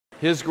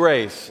His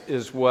grace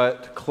is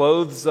what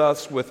clothes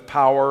us with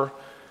power,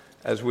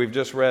 as we've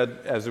just read,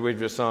 as we've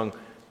just sung,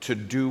 to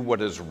do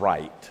what is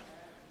right.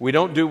 We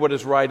don't do what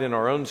is right in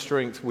our own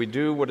strength. We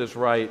do what is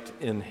right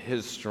in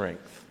His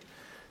strength.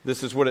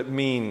 This is what it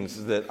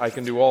means that I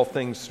can do all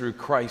things through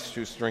Christ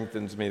who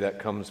strengthens me. That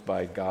comes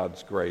by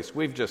God's grace.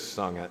 We've just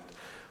sung it.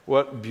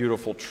 What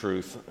beautiful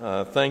truth.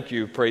 Thank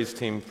you, praise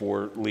team,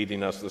 for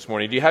leading us this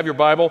morning. Do you have your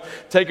Bible?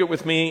 Take it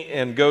with me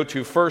and go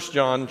to 1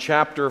 John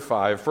chapter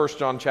 5. 1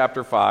 John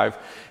chapter 5.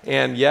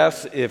 And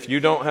yes, if you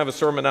don't have a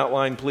sermon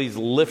outline, please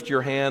lift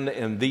your hand,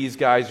 and these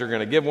guys are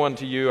going to give one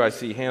to you. I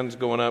see hands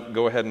going up.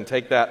 Go ahead and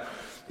take that.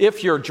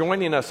 If you're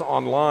joining us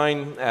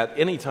online at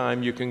any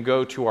time, you can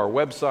go to our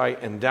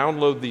website and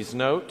download these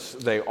notes.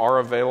 They are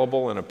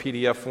available in a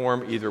PDF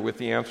form, either with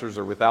the answers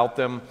or without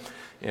them.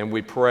 And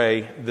we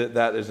pray that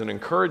that is an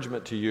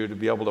encouragement to you to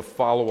be able to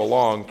follow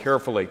along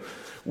carefully.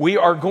 We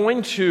are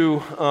going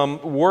to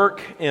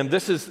work, and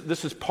this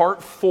is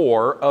part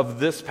 4 of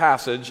this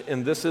passage,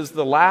 and this is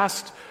the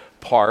last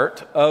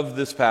part of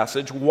this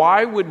passage.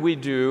 Why would we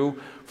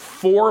do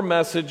 4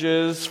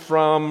 messages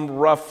from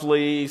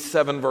roughly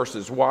 7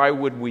 verses? Why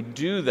would we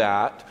do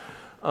that?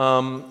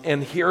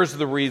 And here's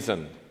the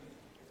reason.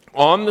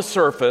 On the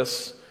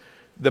surface,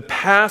 the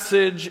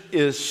passage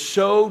is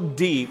so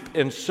deep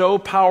and so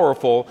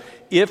powerful,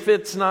 if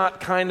it's not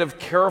kind of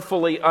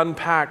carefully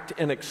unpacked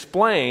and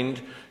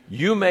explained,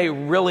 you may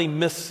really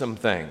miss some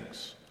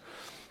things.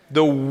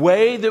 The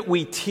way that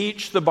we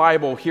teach the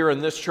Bible here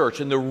in this church,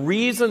 and the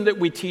reason that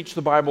we teach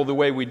the Bible the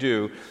way we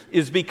do,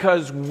 is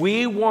because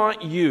we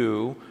want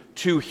you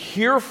to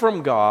hear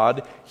from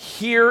God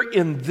here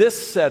in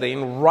this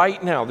setting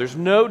right now. There's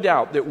no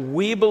doubt that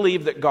we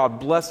believe that God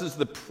blesses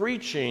the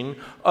preaching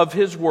of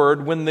His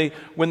Word when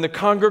the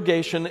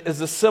congregation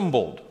is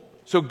assembled.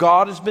 So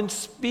God has been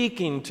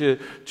speaking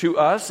to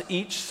us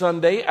each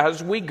Sunday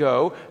as we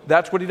go.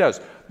 That's what He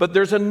does. But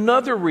there's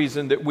another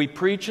reason that we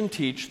preach and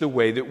teach the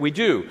way that we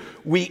do.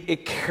 We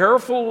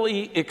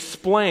carefully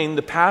explain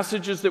the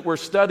passages that we're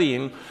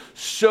studying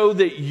so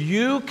that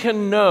you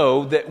can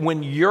know that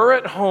when you're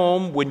at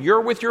home, when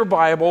you're with your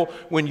Bible,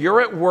 when you're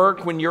at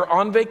work, when you're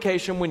on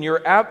vacation, when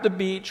you're at the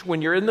beach,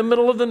 when you're in the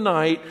middle of the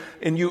night,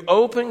 and you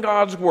open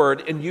God's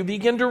Word and you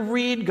begin to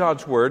read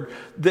God's Word,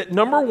 that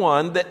number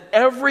one, that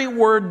every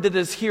word that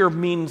is here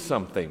means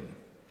something.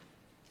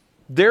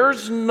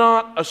 There's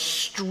not a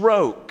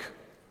stroke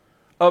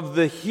of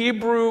the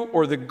Hebrew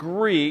or the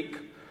Greek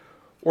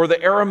or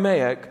the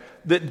Aramaic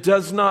that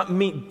does not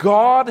mean.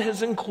 God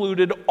has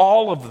included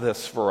all of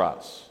this for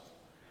us.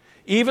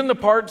 Even the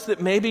parts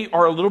that maybe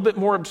are a little bit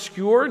more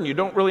obscure and you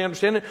don't really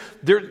understand it,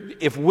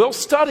 if we'll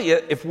study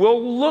it, if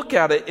we'll look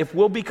at it, if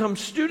we'll become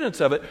students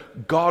of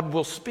it, God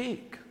will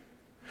speak.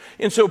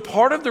 And so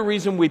part of the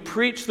reason we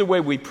preach the way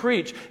we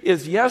preach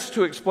is, yes,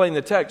 to explain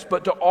the text,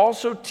 but to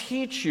also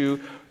teach you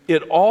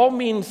it all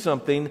means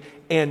something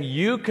and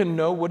you can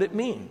know what it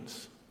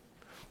means.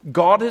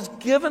 God has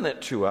given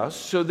it to us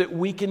so that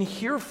we can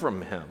hear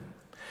from Him.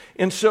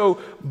 And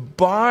so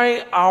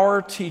by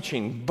our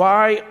teaching,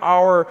 by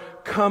our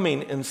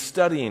coming and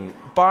studying,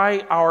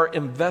 by our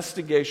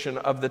investigation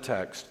of the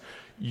text,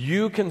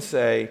 you can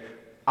say,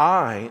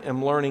 I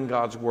am learning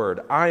God's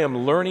Word. I am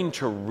learning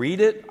to read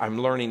it. I'm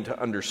learning to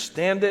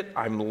understand it.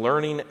 I'm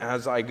learning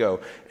as I go.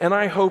 And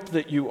I hope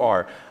that you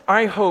are.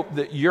 I hope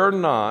that you're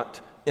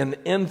not an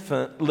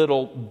infant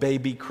little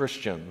baby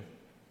Christian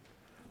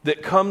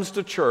that comes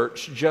to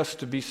church just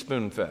to be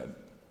spoon-fed.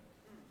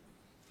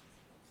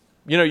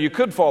 You know, you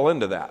could fall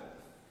into that.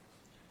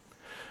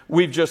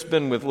 We've just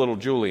been with little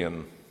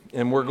Julian,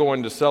 and we're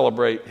going to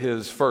celebrate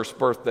his first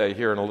birthday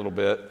here in a little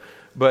bit.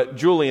 But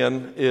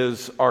Julian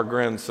is our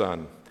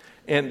grandson,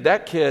 and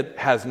that kid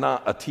has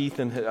not a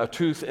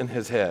tooth in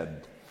his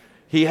head.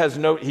 He's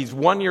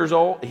 1 year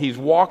old, he's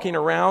walking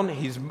around,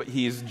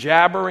 he's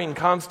jabbering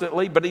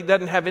constantly, but he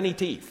doesn't have any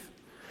teeth.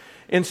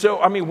 And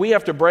so, we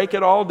have to break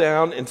it all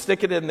down and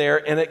stick it in there,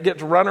 and it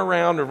gets run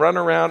around and run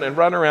around and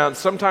run around.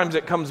 Sometimes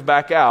it comes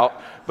back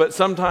out, but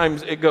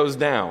sometimes it goes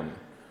down.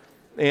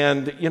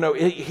 And,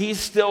 he's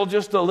still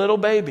just a little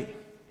baby.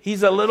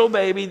 He's a little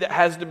baby that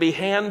has to be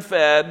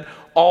hand-fed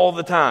all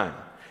the time.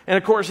 And,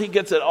 of course, he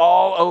gets it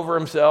all over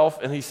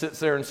himself, and he sits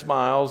there and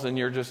smiles, and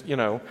you're just,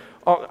 oh,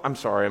 I'm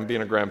sorry, I'm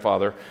being a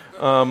grandfather.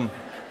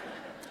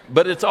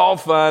 But it's all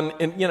fun,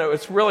 and,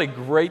 it's really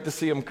great to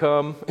see him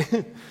come.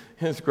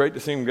 It's great to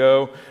see him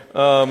go.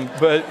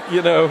 But,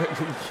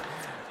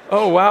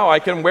 oh, wow, I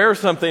can wear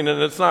something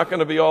and it's not going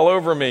to be all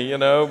over me,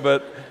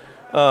 But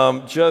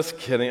just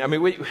kidding.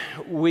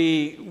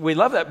 We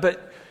love that.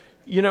 But,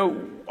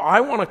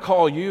 I want to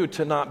call you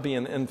to not be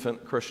an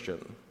infant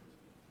Christian.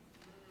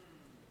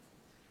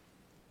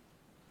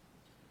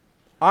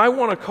 I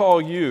want to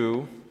call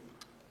you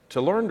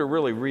to learn to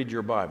really read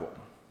your Bible.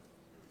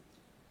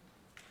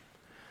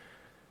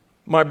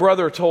 My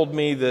brother told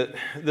me that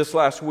this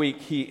last week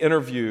he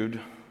interviewed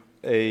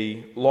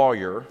a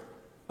lawyer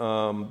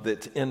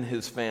that's in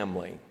his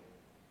family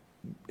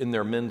in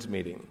their men's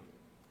meeting.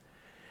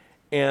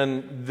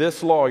 And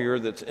this lawyer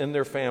that's in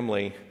their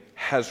family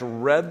has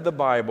read the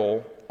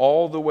Bible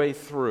all the way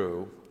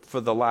through for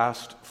the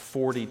last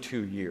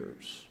 42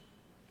 years.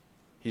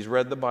 He's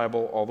read the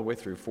Bible all the way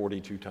through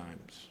 42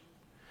 times.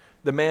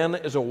 The man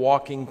is a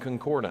walking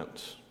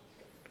concordance.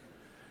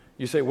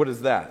 You say, what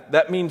is that?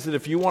 That means that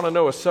if you want to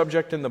know a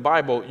subject in the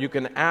Bible, you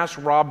can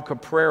ask Rob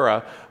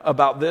Caprera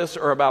about this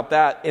or about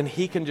that, and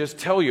he can just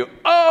tell you,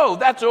 oh,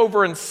 that's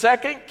over in 2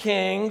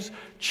 Kings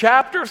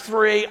chapter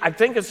 3. I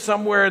think it's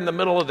somewhere in the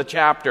middle of the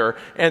chapter.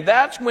 And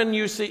that's when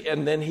you see,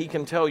 and then he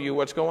can tell you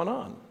what's going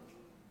on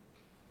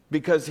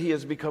because he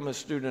has become a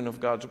student of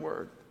God's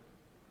Word.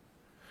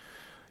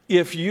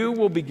 If you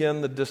will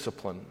begin the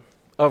discipline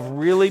of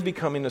really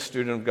becoming a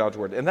student of God's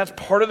Word, and that's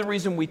part of the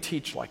reason we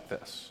teach like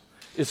this,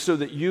 is so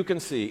that you can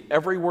see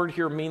every word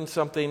here means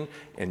something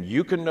and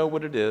you can know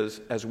what it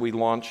is as we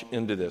launch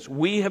into this.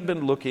 We have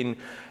been looking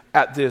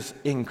at this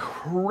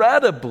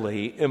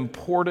incredibly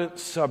important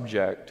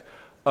subject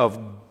of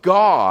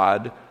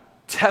God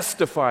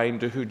testifying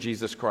to who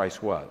Jesus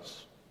Christ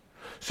was.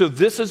 So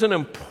this is an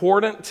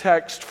important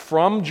text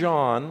from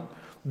John.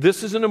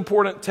 This is an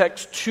important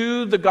text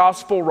to the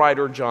gospel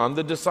writer John,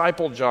 the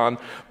disciple John.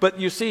 But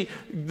you see,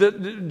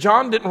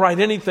 John didn't write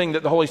anything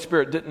that the Holy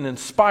Spirit didn't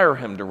inspire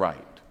him to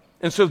write.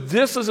 And so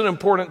this is an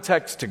important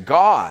text to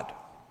God.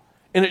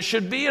 And it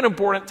should be an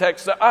important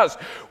text to us.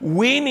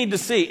 We need to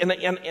see,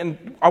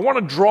 and I want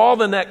to draw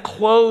the net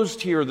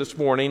closed here this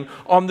morning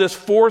on this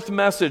fourth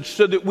message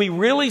so that we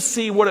really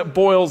see what it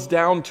boils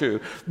down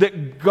to.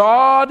 That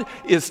God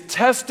is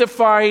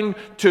testifying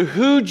to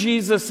who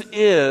Jesus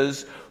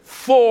is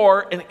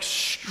for an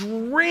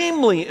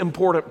extremely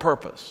important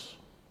purpose.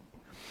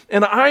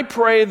 And I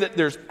pray that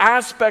there's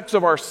aspects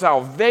of our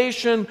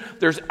salvation,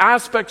 there's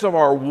aspects of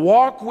our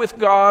walk with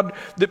God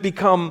that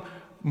become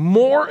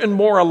more and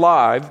more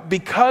alive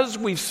because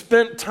we've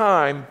spent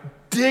time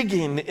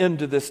digging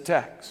into this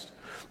text.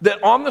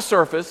 That on the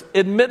surface,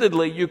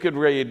 admittedly, you could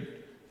read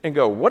and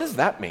go, what does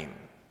that mean?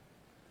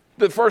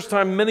 The first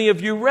time many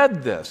of you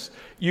read this,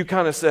 you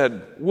kind of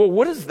said, well,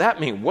 what does that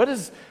mean? What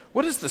is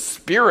the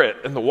Spirit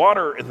and the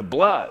water and the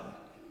blood?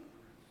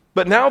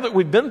 But now that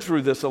we've been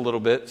through this a little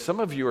bit, some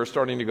of you are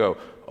starting to go,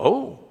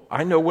 oh,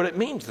 I know what it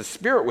means. The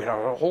Spirit, we had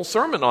a whole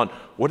sermon on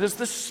what is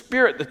the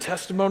Spirit, the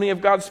testimony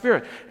of God's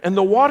Spirit. And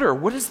the water,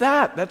 what is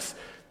that?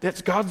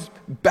 That's God's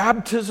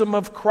baptism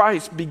of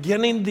Christ,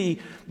 beginning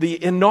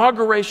the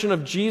inauguration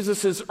of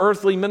Jesus'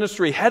 earthly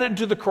ministry, headed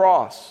to the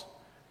cross.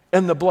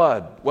 And the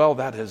blood, well,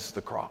 that is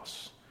the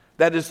cross.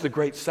 That is the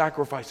great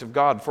sacrifice of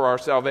God for our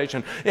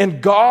salvation.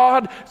 And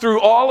God, through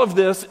all of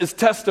this, is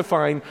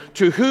testifying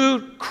to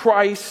who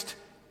Christ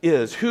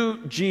is,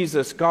 who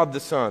Jesus, God the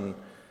Son,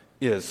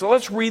 is. So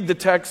let's read the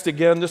text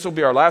again. This will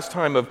be our last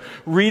time of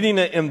reading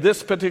it in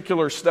this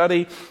particular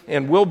study,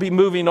 and we'll be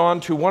moving on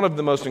to one of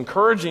the most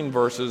encouraging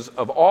verses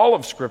of all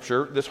of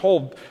Scripture. This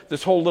whole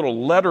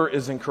little letter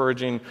is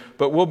encouraging,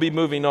 but we'll be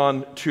moving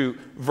on to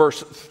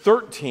verse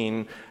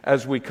 13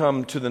 as we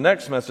come to the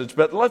next message.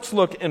 But let's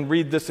look and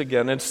read this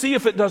again and see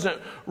if it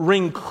doesn't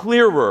ring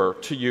clearer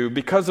to you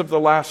because of the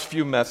last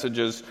few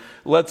messages.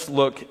 Let's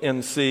look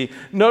and see.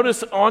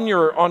 Notice on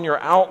your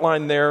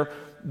outline there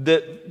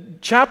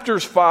that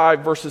chapters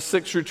 5, verses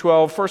 6 through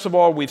 12, first of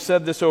all, we've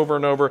said this over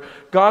and over,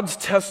 God's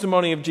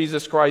testimony of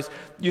Jesus Christ.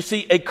 You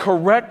see, a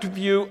correct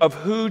view of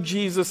who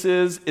Jesus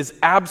is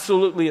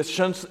absolutely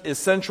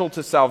essential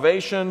to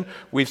salvation.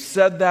 We've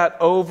said that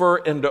over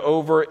and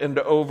over and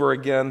over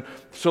again.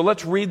 So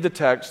let's read the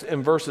text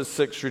in verses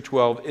 6 through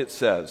 12. It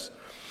says,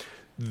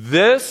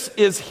 "This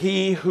is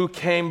he who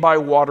came by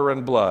water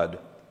and blood."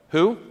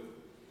 Who?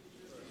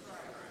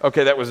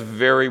 Okay, that was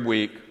very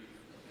weak.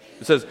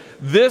 It says,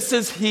 "This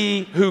is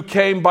he who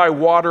came by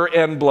water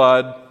and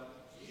blood."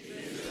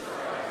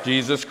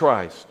 Jesus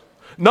Christ.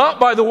 Not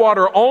by the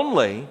water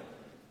only,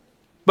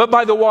 but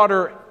by the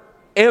water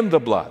and the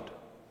blood.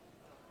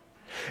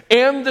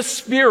 And the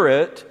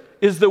Spirit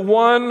is the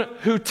one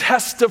who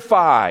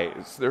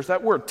testifies. There's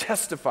that word,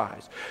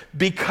 testifies.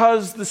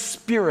 Because the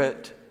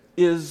Spirit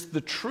is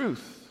the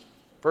truth.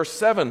 Verse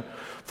 7,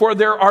 "For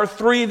there are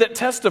three that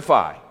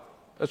testify."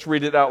 Let's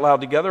read it out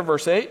loud together.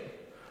 Verse 8,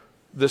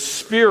 "The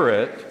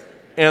Spirit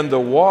and the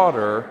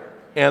water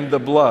and the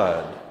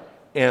blood,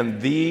 and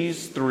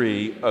these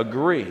three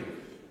agree."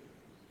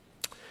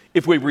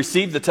 If we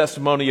receive the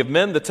testimony of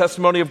men, the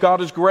testimony of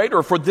God is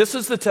greater. For this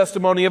is the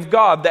testimony of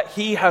God that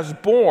he has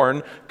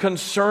borne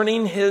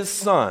concerning his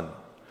Son.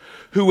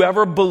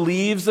 Whoever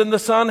believes in the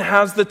Son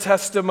has the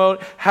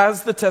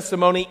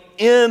testimony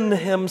in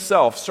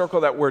himself.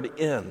 Circle that word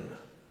in.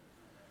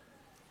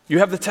 You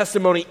have the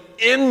testimony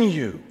in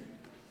you.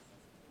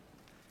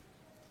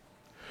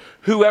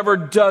 Whoever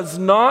does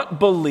not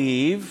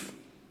believe,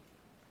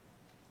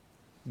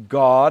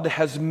 God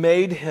has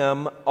made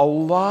him a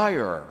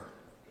liar,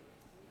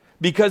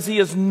 because he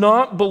has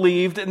not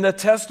believed in the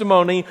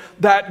testimony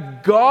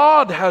that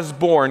God has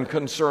borne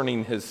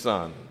concerning his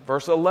Son.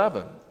 Verse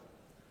 11.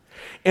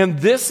 "And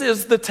this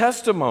is the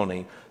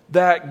testimony,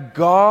 that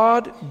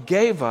God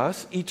gave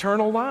us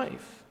eternal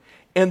life,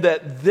 and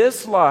that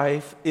this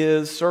life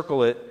is,"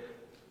 circle it,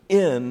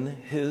 "in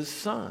his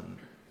Son."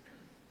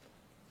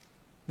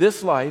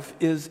 This life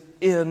is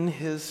in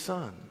his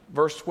Son.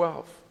 Verse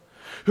 12.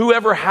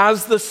 Whoever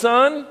has the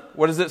Son,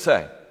 what does it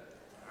say?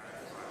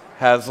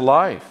 Has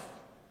life.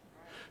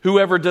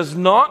 Whoever does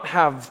not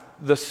have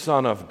the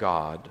Son of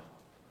God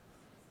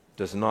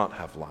does not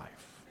have life.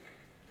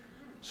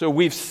 So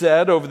we've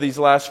said over these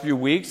last few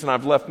weeks, and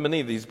I've left many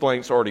of these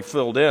blanks already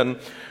filled in,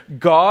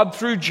 God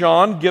through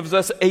John gives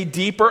us a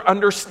deeper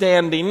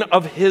understanding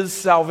of his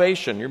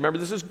salvation. You remember,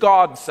 this is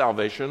God's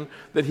salvation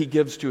that he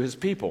gives to his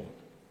people.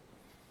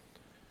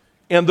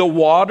 And the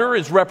water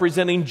is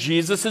representing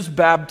Jesus'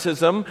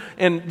 baptism.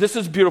 And this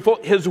is beautiful,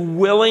 his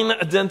willing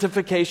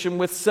identification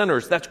with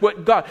sinners. That's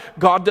what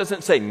God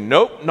doesn't say,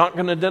 nope, not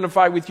going to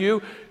identify with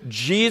you.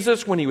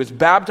 Jesus, when he was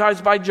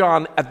baptized by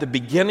John at the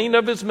beginning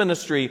of his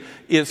ministry,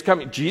 is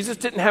coming. Jesus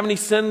didn't have any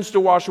sins to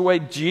wash away.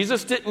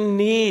 Jesus didn't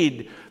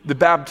need the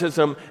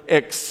baptism,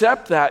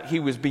 except that he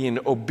was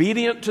being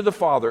obedient to the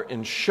Father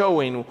and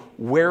showing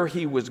where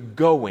he was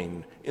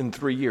going in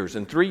 3 years.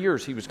 In 3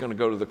 years, he was going to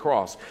go to the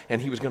cross,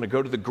 and he was going to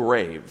go to the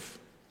grave.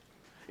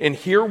 And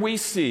here we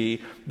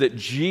see that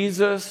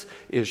Jesus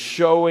is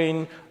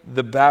showing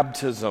the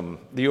baptism,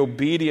 the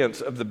obedience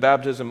of the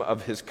baptism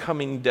of his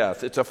coming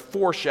death. It's a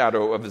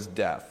foreshadow of his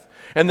death.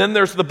 And then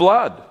there's the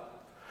blood.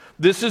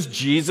 This is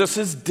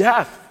Jesus'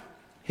 death,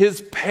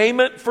 his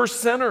payment for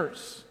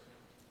sinners,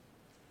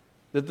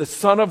 that the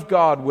Son of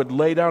God would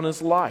lay down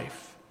his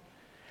life.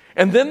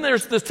 And then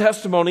there's the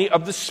testimony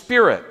of the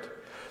Spirit.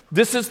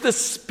 This is the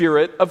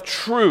Spirit of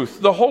truth,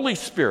 the Holy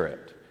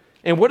Spirit.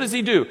 And what does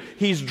he do?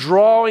 He's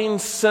drawing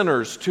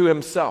sinners to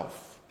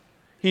himself.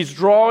 He's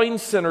drawing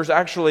sinners,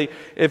 actually,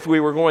 if we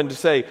were going to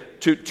say,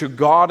 to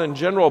God in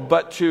general,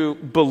 but to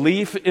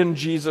belief in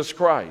Jesus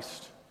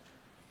Christ.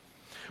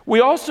 We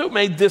also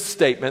made this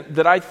statement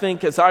that I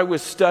think as I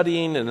was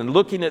studying and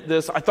looking at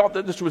this, I thought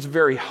that this was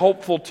very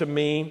helpful to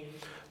me,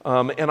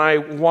 and I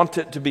want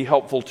it to be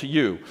helpful to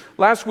you.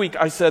 Last week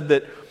I said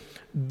that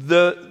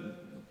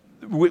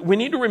we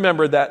need to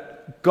remember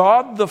that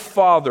God the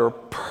Father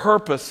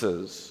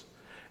purposes,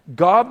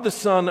 God the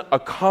Son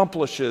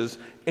accomplishes,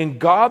 and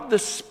God the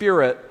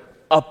Spirit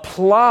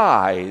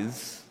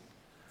applies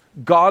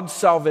God's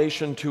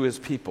salvation to his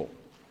people.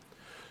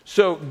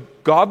 So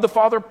God the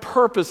Father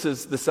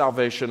purposes the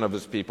salvation of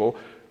his people.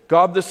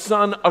 God the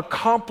Son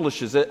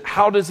accomplishes it.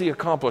 How does he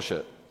accomplish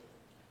it?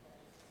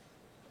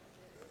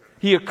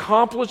 He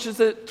accomplishes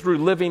it through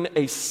living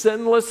a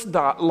sinless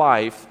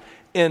life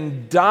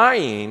and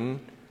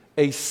dying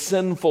a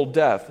sinful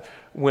death.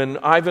 When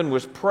Ivan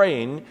was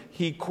praying,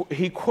 he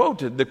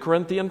quoted the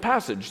Corinthian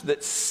passage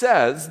that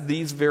says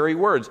these very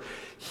words.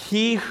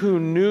 He who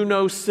knew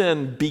no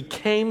sin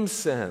became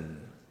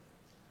sin,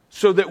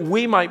 so that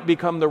we might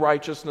become the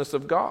righteousness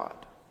of God.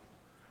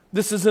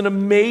 This is an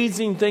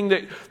amazing thing,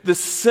 that the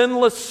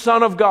sinless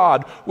Son of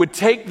God would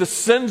take the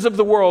sins of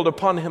the world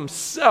upon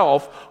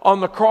himself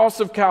on the cross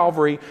of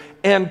Calvary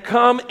and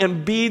come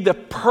and be the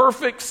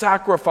perfect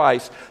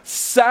sacrifice,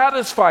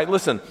 satisfying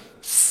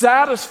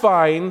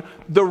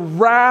the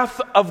wrath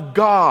of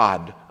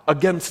God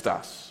against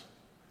us.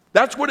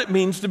 That's what it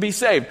means to be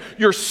saved.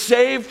 You're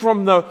saved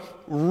from the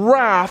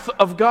wrath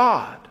of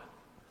God.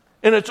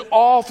 And it's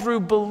all through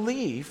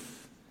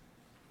belief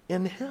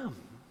in him.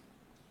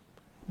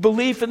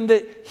 Belief in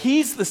that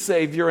he's the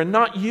Savior and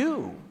not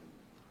you,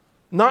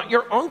 not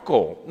your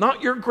uncle,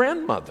 not your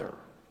grandmother.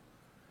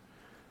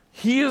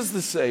 He is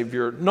the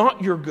Savior,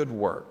 not your good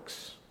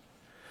works.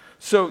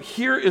 So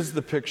here is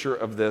the picture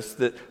of this,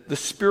 that the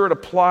Spirit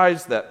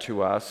applies that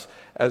to us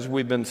as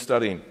we've been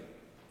studying.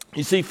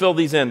 You see, fill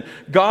these in.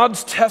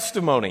 God's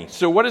testimony.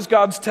 So what is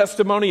God's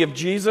testimony of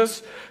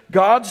Jesus?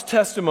 God's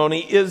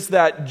testimony is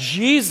that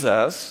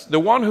Jesus, the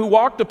one who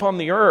walked upon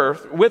the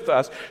earth with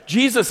us,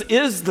 Jesus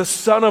is the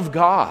Son of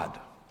God,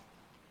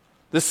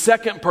 the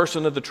second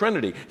person of the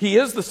Trinity. He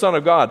is the Son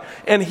of God,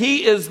 and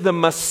he is the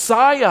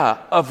Messiah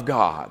of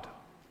God.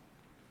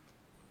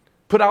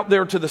 Put out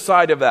there to the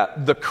side of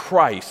that, the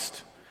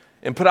Christ,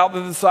 and put out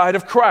to the side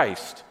of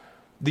Christ,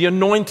 the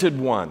Anointed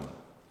One.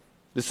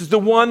 This is the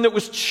one that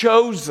was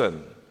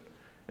chosen.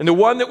 And the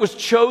one that was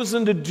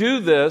chosen to do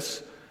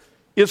this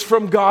is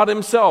from God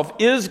himself,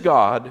 is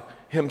God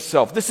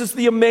himself. This is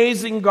the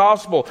amazing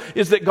gospel,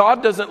 is that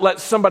God doesn't let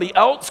somebody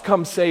else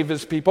come save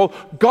his people.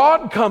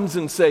 God comes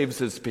and saves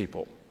his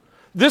people.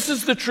 This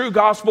is the true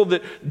gospel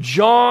that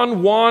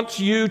John wants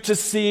you to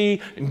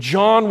see, and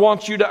John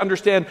wants you to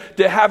understand,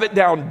 to have it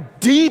down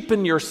deep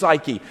in your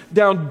psyche,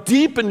 down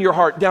deep in your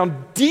heart,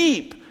 down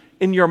deep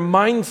in your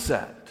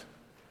mindset.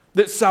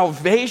 That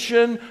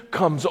salvation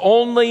comes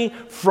only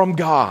from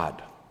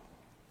God.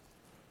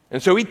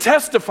 And so he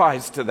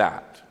testifies to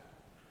that.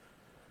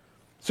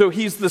 So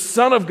he's the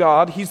Son of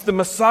God, he's the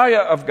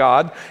Messiah of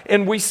God,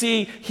 and we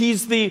see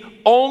he's the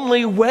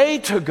only way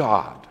to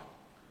God.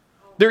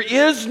 There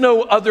is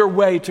no other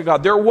way to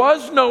God. There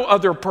was no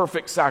other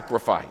perfect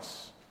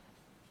sacrifice.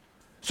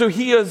 So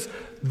he is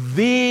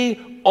the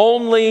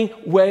only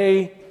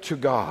way to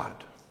God.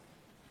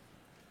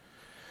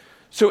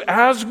 So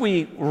as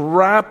we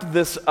wrap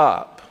this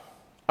up,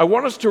 I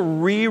want us to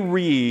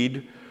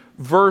reread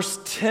verse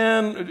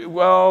 10,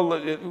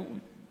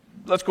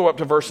 let's go up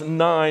to verse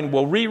 9.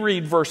 We'll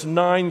reread verse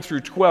 9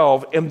 through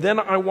 12, and then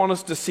I want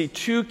us to see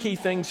two key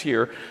things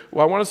here.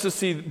 Well, I want us to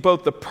see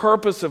both the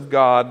purpose of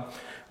God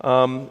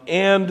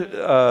and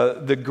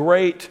the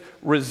great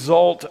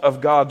result of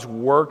God's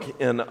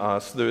work in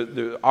us,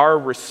 our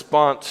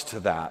response to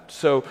that.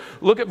 So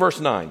look at verse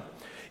 9.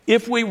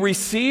 If we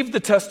receive the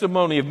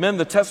testimony of men,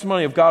 the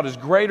testimony of God is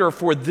greater,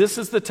 for this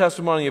is the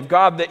testimony of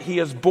God that he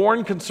has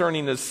borne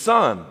concerning his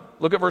Son.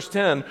 Look at verse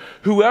 10.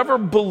 Whoever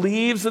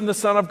believes in the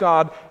Son of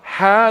God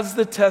has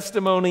the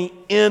testimony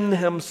in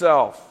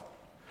himself.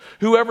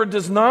 Whoever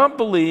does not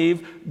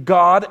believe,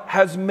 God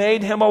has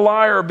made him a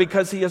liar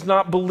because he has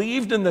not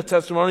believed in the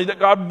testimony that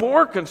God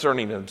bore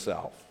concerning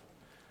himself.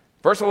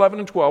 Verse 11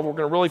 and 12, we're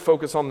going to really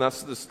focus on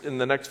this in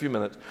the next few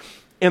minutes.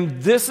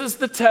 And this is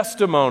the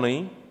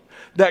testimony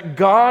that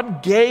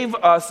God gave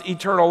us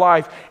eternal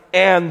life,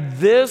 and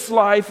this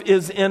life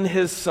is in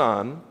his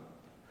Son.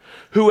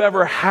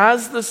 Whoever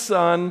has the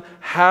Son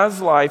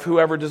has life.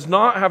 Whoever does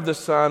not have the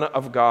Son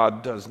of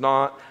God does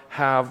not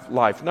have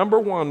life. Number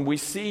one, we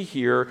see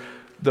here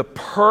the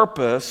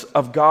purpose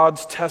of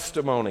God's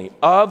testimony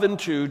of and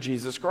to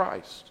Jesus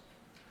Christ.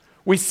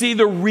 We see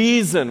the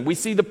reason, we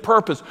see the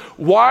purpose.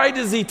 Why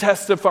does he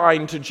testify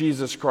to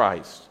Jesus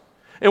Christ?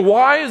 And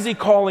why is he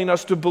calling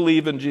us to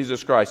believe in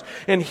Jesus Christ?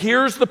 And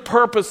here's the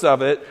purpose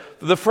of it.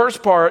 The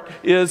first part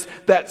is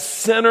that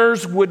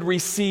sinners would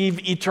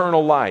receive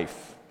eternal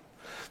life.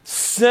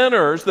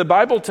 Sinners, the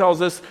Bible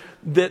tells us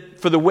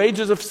that for the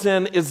wages of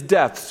sin is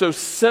death. So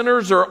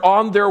sinners are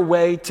on their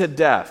way to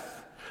death.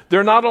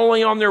 They're not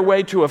only on their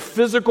way to a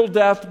physical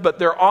death, but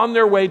they're on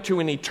their way to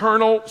an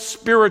eternal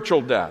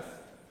spiritual death.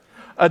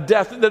 A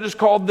death that is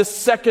called the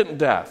second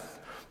death.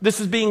 This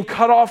is being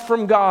cut off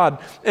from God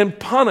and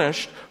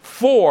punished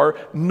for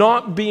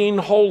not being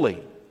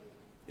holy.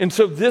 And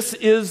so this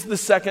is the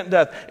second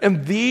death.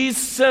 And these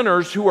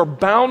sinners who are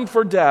bound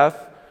for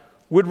death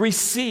would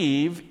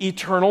receive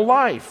eternal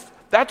life.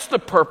 That's the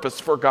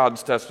purpose for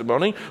God's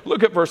testimony.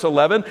 Look at verse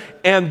 11.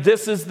 And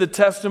this is the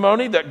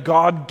testimony that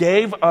God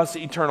gave us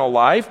eternal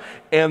life,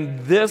 and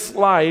this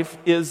life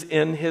is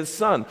in his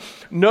Son.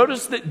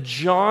 Notice that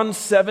John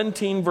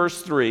 17,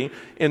 verse 3,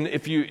 and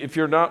if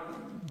you're not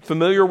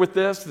familiar with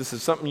this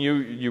is something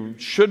you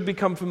should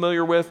become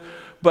familiar with,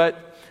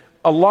 but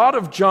a lot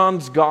of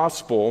John's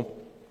gospel,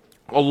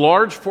 a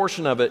large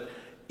portion of it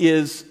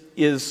is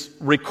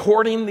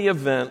recording the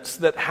events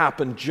that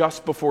happened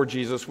just before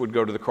Jesus would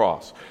go to the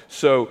cross.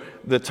 So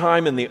the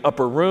time in the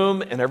upper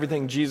room and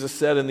everything Jesus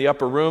said in the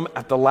upper room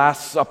at the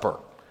Last Supper.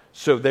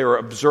 So they were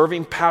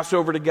observing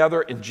Passover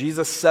together, and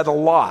Jesus said a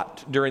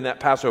lot during that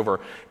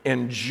Passover.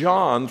 And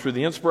John, through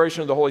the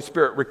inspiration of the Holy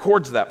Spirit,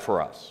 records that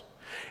for us.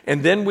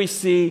 And then we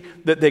see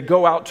that they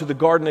go out to the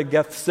Garden of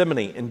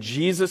Gethsemane, and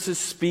Jesus is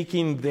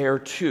speaking there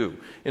too.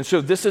 And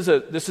so this is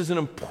an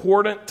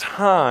important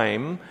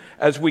time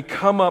as we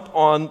come up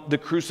on the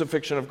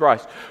crucifixion of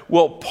Christ.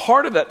 Well,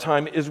 part of that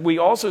time is we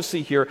also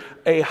see here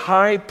a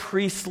high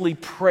priestly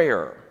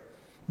prayer.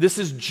 This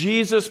is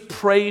Jesus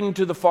praying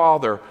to the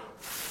Father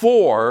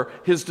for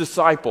his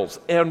disciples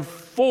and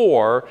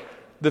for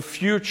the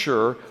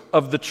future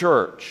of the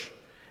church.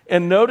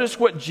 And notice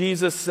what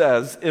Jesus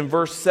says in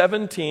verse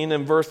 17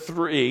 and verse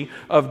 3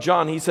 of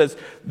John. He says,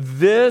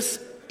 this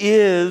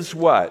is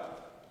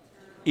what?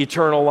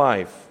 Eternal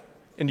life.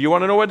 And do you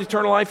want to know what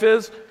eternal life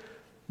is?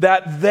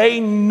 That they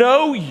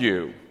know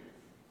you,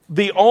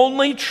 the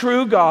only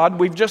true God.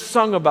 We've just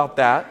sung about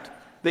that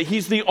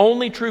he's the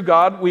only true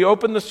God. We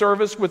opened the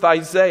service with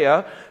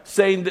Isaiah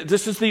saying that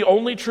this is the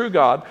only true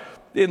God.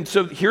 And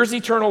so here's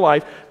eternal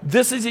life.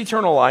 This is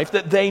eternal life,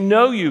 that they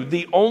know you,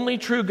 the only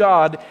true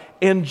God,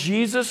 and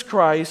Jesus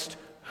Christ,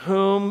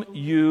 whom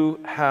you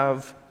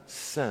have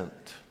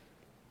sent.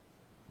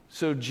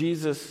 So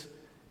Jesus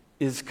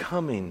is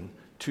coming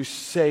to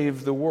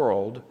save the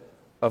world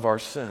of our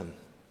sin,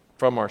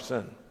 from our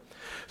sin.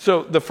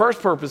 So the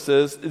first purpose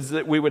is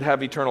that we would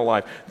have eternal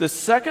life. The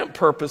second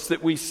purpose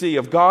that we see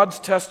of God's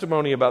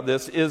testimony about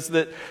this is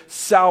that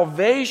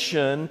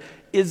salvation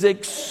is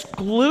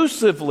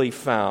exclusively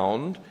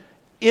found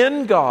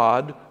in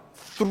God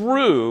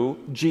through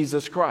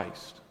Jesus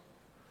Christ.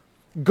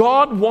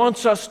 God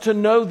wants us to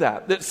know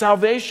that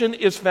salvation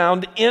is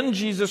found in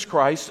Jesus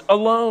Christ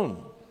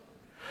alone.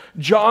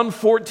 John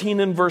 14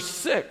 and verse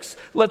 6.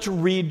 Let's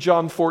read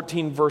John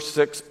 14 verse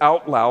 6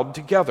 out loud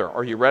together.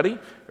 Are you ready?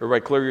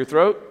 Everybody clear your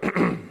throat.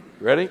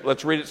 Ready?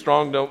 Let's read it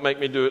strong. Don't make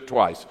me do it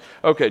twice.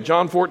 Okay,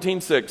 John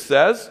 14, 6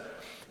 says,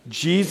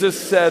 Jesus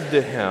said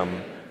to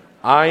him,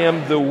 I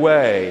am the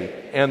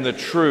way and the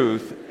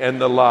truth and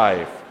the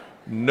life.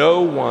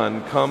 No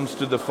one comes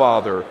to the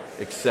Father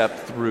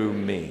except through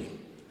me.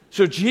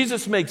 So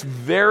Jesus makes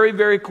very,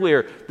 very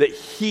clear that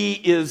he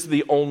is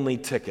the only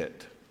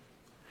ticket.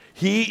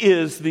 He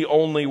is the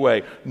only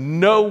way.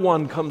 No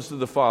one comes to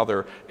the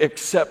Father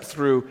except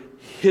through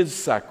his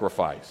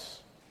sacrifice.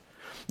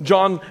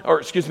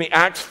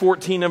 Acts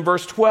 14 and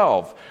verse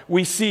 12,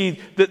 we see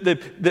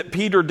that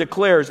Peter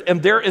declares,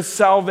 "And there is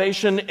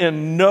salvation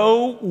in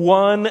no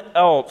one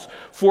else,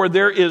 for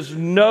there is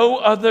no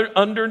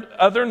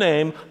other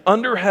name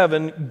under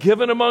heaven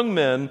given among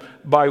men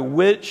by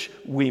which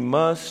we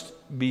must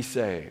be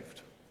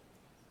saved."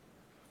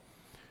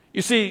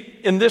 You see,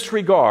 in this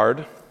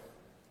regard,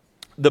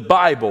 the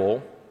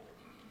Bible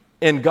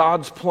and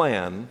God's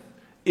plan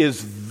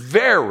is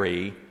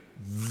very,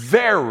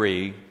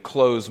 very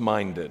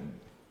close-minded.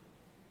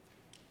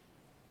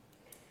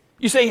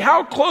 You say,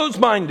 how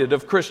close-minded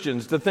of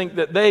Christians to think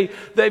that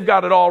they've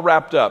got it all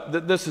wrapped up,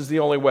 that this is the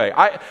only way.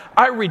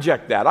 I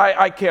reject that.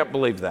 I can't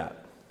believe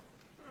that.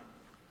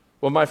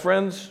 Well, my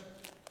friends,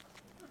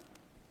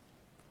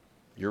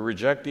 you're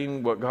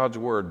rejecting what God's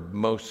Word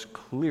most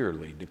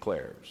clearly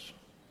declares.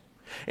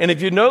 And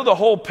if you know the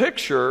whole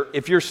picture,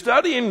 if you're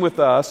studying with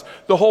us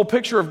the whole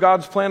picture of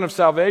God's plan of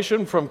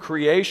salvation from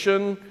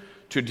creation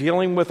to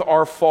dealing with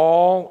our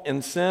fall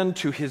and sin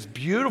to His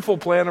beautiful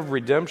plan of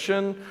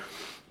redemption,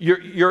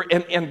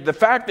 and the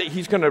fact that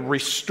He's going to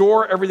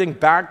restore everything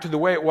back to the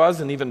way it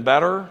was and even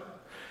better,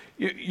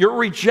 you're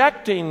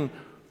rejecting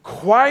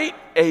quite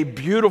a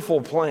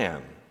beautiful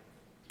plan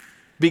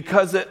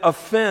because it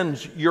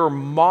offends your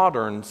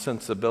modern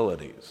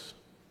sensibilities.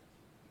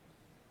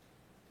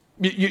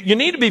 You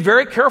need to be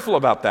very careful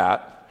about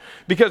that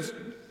because,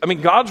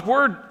 God's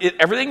Word,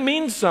 everything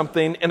means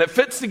something and it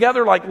fits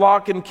together like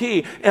lock and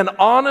key. An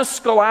honest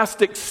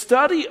scholastic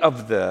study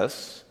of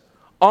this,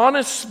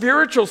 honest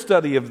spiritual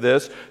study of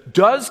this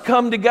does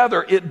come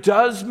together. It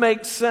does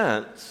make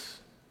sense.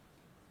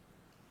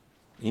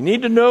 You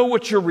need to know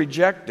what you're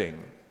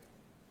rejecting.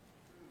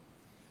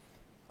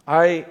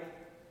 I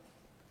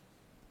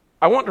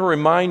want to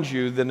remind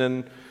you that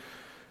in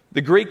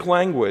the Greek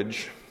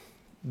language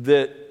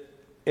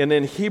and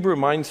in Hebrew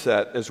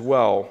mindset as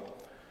well,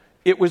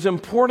 it was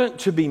important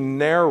to be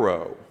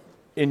narrow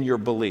in your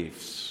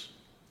beliefs.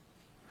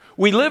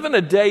 We live in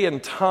a day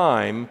and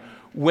time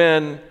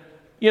when,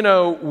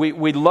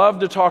 we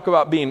love to talk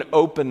about being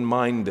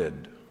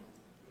open-minded.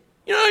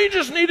 You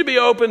just need to be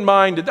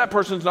open-minded. That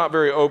person's not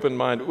very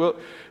open-minded. Well,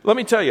 let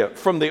me tell you,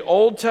 from the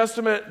Old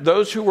Testament,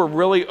 those who were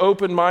really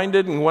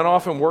open-minded and went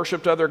off and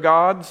worshiped other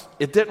gods,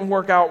 it didn't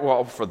work out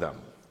well for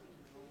them.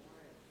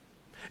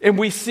 And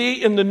we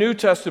see in the New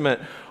Testament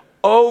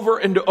over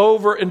and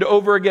over and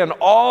over again,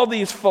 all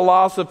these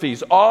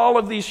philosophies, all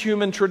of these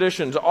human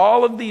traditions,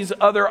 all of these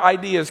other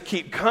ideas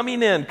keep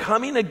coming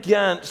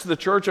against the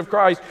Church of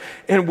Christ.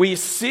 And we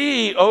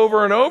see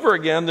over and over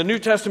again the New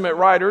Testament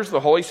writers, the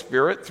Holy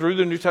Spirit, through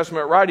the New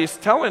Testament writers,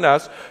 telling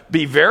us,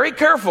 be very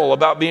careful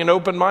about being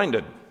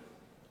open-minded.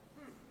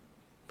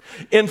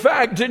 In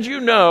fact, did you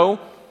know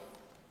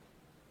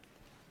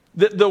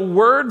that the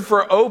word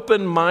for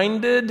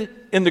open-minded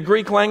in the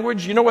Greek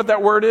language, you know what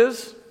that word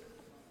is?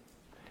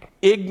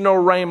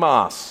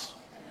 Ignoramus.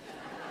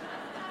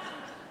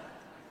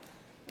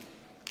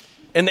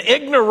 And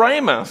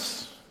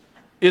ignoramus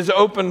is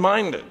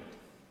open-minded.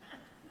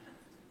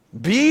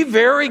 Be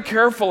very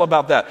careful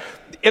about that.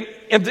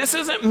 And this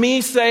isn't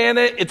me saying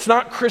it. It's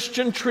not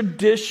Christian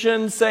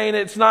tradition saying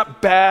it. It's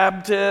not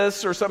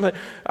Baptist or something.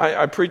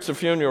 I preached a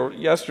funeral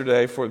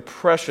yesterday for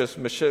precious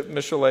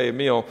Michelet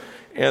Emile.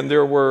 And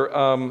there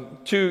were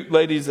two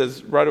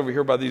ladies right over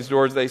here by these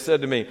doors. They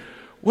said to me,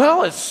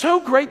 well, it's so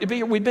great to be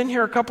here. We've been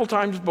here a couple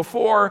times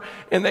before.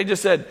 And they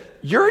just said,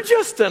 you're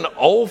just an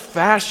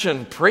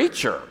old-fashioned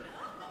preacher.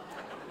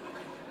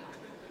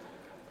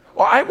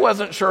 Well, I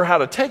wasn't sure how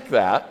to take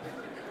that.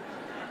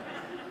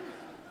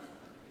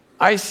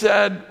 I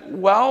said,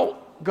 well,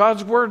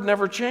 God's Word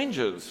never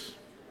changes.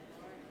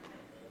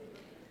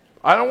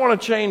 I don't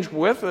want to change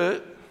with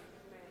it.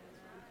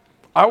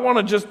 I want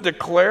to just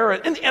declare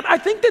it. And I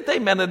think that they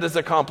meant it as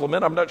a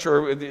compliment. I'm not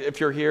sure if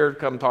you're here,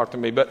 come talk to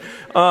me. But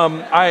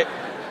I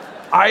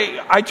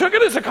took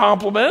it as a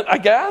compliment, I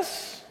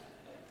guess.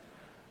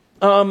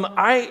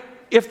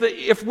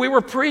 If we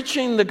were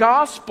preaching the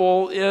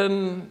gospel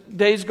in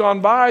days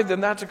gone by, then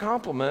that's a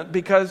compliment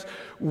because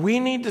we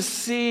need to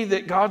see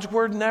that God's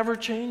Word never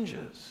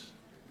changes.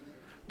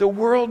 The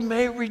world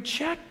may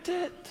reject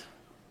it.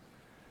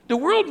 The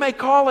world may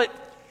call it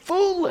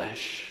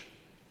foolish.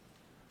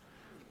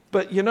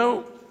 But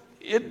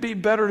it'd be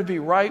better to be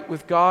right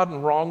with God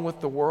and wrong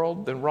with the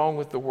world than wrong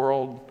with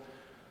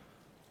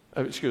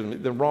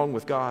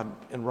God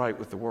and right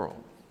with the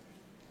world.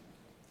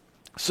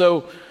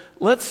 So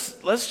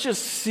let's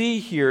just see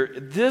here.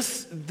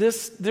 There's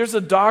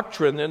a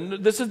doctrine, and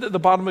this is at the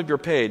bottom of your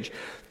page.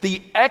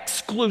 The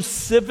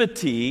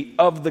exclusivity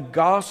of the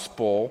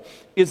gospel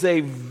is a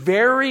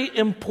very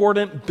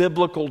important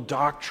biblical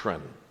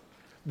doctrine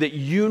that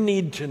you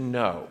need to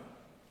know.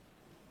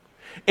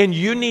 And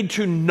you need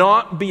to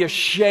not be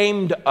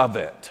ashamed of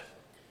it.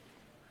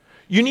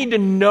 You need to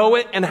know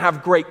it and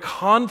have great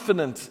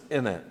confidence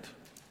in it.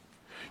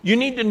 You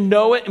need to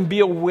know it and be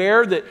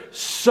aware that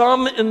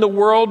some in the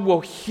world will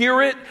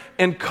hear it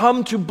and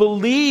come to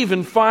believe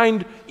and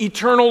find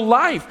eternal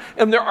life.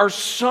 And there are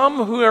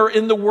some who are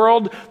in the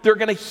world, they're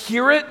going to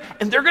hear it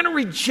and they're going to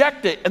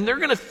reject it and they're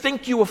going to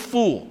think you a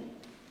fool.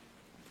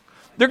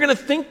 They're going to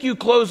think you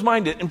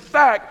close-minded. In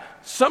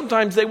fact,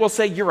 sometimes they will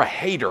say you're a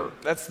hater.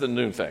 That's the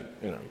new thing.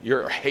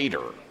 You're a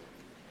hater.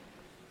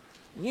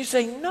 And you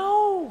say,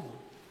 no.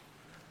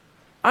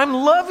 I'm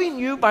loving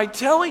you by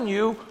telling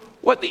you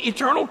what the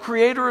eternal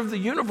creator of the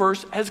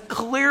universe has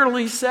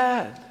clearly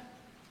said.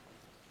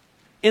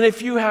 And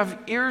if you have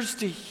ears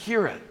to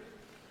hear it,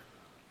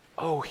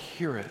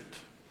 hear it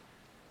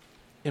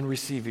and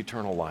receive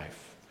eternal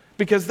life.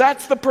 Because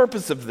that's the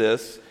purpose of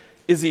this,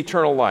 is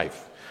eternal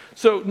life.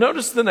 So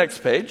notice the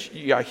next page.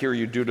 I hear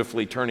you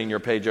dutifully turning your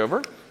page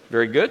over.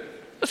 Very good.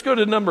 Let's go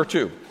to number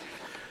 2.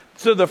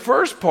 So the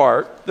first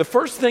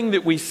thing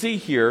that we see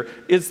here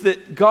is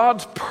that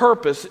God's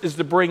purpose is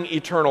to bring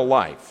eternal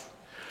life.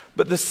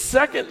 But the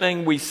second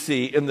thing we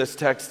see in this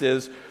text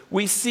is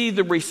we see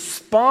the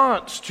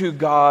response to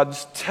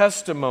God's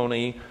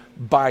testimony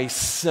by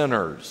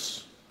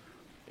sinners.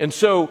 And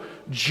so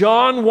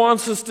John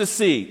wants us to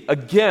see,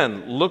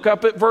 again, look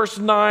up at verse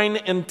 9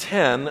 and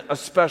 10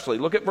 especially.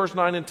 Look at verse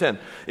 9 and 10.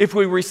 If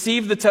we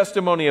receive the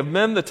testimony of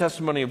men, the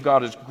testimony of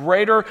God is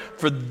greater,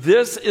 for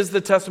this is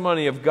the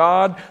testimony of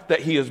God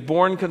that he is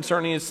born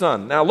concerning his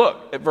son. Now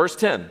look at verse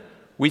 10.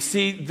 We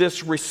see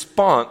this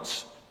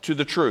response to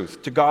the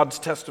truth, to God's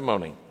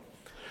testimony.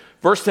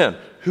 Verse 10,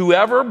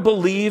 whoever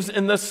believes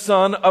in the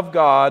Son of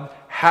God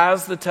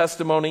has the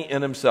testimony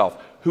in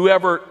himself.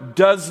 Whoever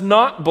does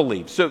not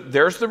believe. So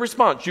there's the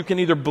response. You can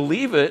either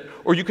believe it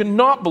or you can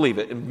not believe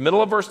it. In the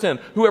middle of verse 10,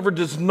 whoever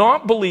does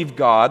not believe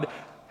God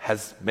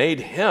has made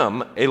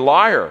him a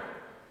liar,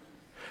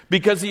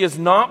 because he has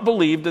not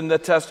believed in the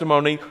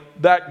testimony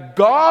that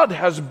God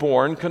has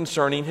borne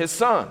concerning his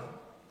Son.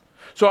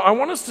 So I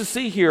want us to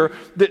see here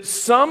that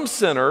some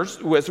sinners,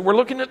 as we're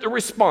looking at the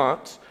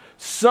response,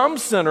 some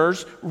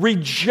sinners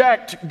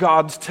reject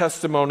God's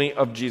testimony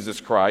of Jesus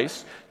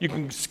Christ. You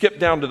can skip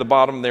down to the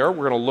bottom there.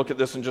 We're going to look at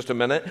this in just a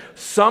minute.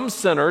 Some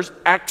sinners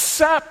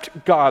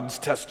accept God's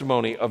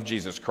testimony of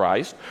Jesus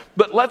Christ.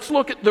 But let's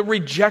look at the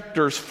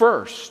rejectors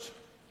first.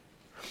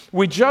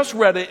 We just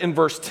read it in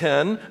verse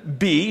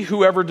 10b,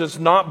 whoever does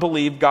not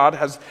believe God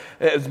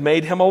has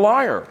made him a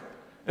liar.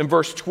 In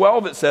verse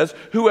 12 it says,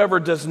 whoever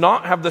does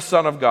not have the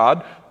Son of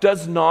God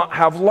does not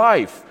have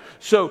life.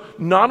 So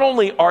not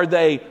only are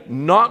they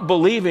not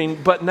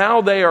believing, but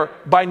now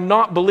by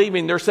not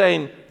believing, they're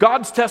saying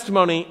God's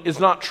testimony is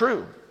not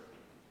true.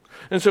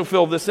 And so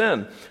fill this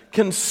in.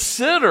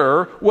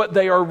 Consider what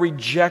they are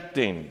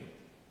rejecting.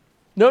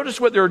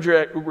 Notice what they're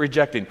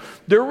rejecting.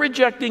 They're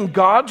rejecting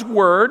God's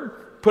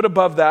word, put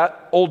above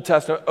that, Old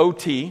Testament,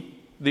 OT,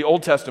 the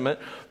Old Testament.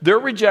 They're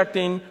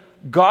rejecting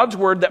God's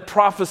word that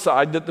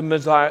prophesied that the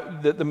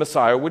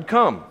Messiah would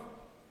come.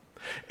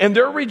 And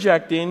they're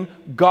rejecting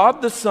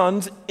God the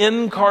Son's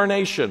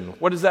incarnation.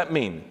 What does that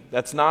mean?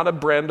 That's not a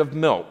brand of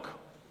milk.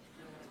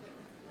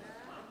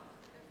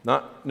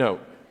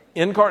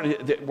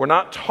 Incarnate. We're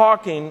not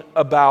talking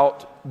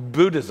about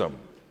Buddhism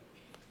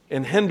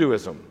and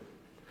Hinduism.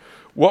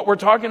 What we're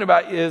talking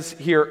about is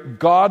here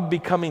God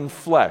becoming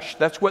flesh.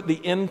 That's what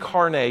the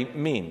incarnate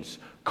means.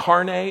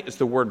 Carne is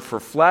the word for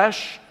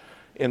flesh.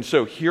 And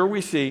so here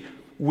we see,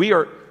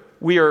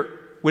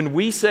 when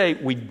we say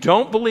we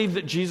don't believe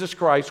that Jesus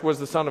Christ was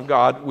the Son of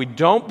God, we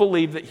don't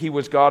believe that he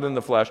was God in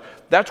the flesh,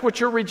 that's what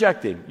you're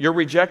rejecting. You're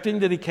rejecting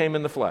that he came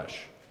in the flesh.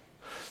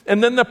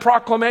 And then the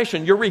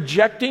proclamation, you're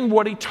rejecting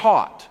what he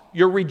taught.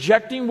 You're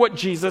rejecting what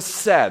Jesus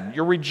said.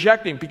 You're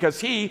rejecting because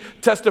he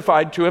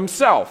testified to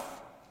himself.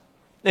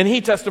 And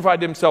he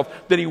testified to himself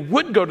that he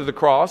would go to the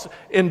cross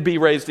and be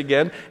raised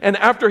again. And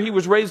after he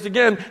was raised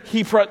again,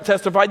 he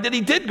testified that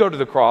he did go to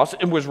the cross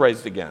and was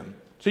raised again.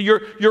 So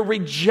you're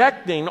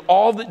rejecting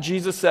all that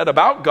Jesus said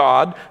about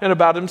God and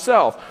about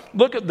himself.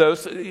 Look at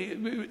those,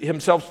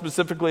 himself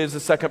specifically as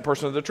the second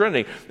person of the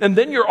Trinity. And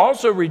then you're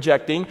also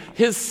rejecting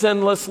his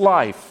sinless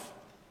life.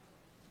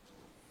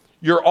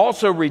 You're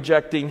also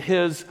rejecting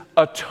his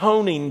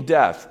atoning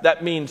death.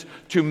 That means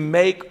to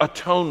make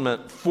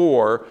atonement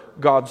for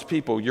God's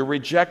people. You're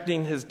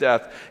rejecting his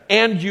death,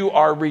 and you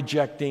are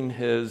rejecting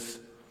his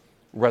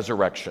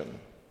resurrection.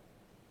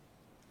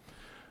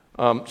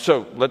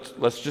 So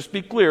let's just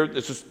be clear.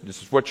 This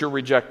is what you're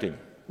rejecting.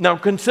 Now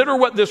consider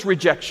what this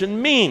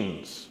rejection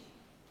means.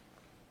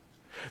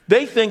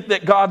 They think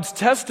that God's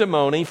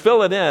testimony,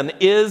 fill it in,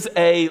 is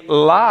a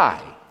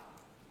lie.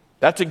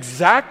 That's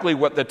exactly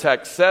what the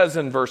text says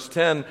in verse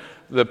 10,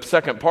 the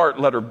second part,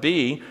 letter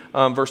B.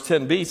 Verse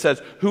 10b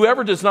says,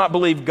 whoever does not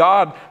believe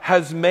God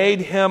has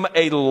made him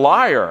a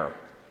liar.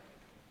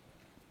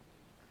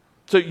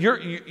 So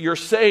you're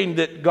saying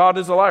that God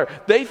is a liar.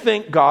 They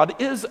think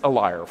God is a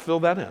liar. Fill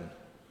that in.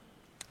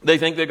 They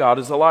think that God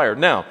is a liar.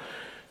 Now,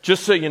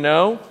 just so you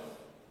know,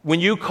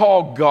 when you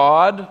call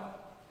God,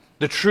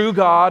 the true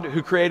God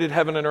who created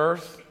heaven and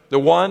earth, the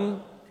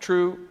one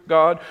true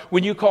God,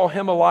 when you call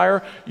him a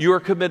liar, you are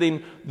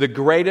committing the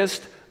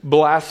greatest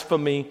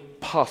blasphemy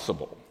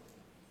possible.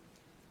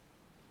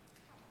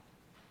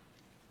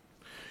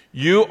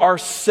 You are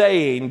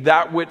saying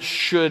that which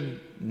should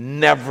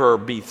never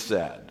be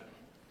said.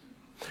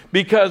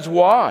 Because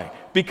why?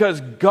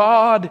 Because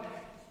God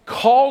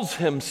calls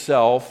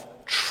himself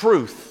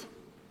truth.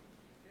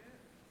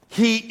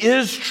 He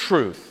is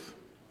truth.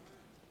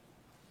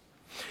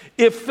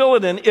 Fill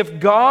it in, if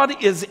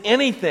God is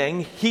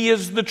anything, he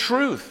is the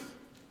truth.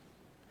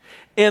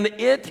 And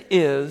it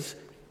is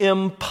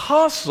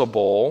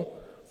impossible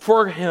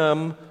for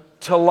him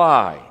to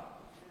lie.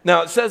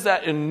 Now, it says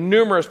that in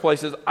numerous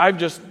places. I've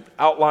just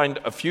outlined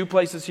a few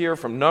places here,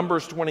 from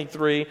Numbers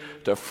 23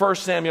 to 1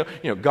 Samuel.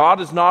 God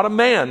is not a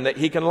man that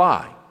he can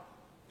lie.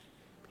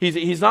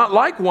 He's not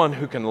like one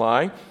who can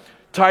lie.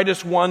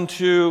 Titus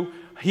 1:2,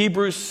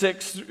 Hebrews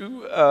 6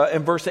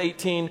 and verse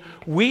 18,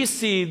 we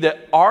see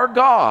that our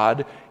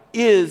God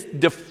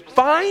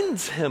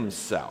defines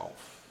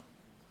himself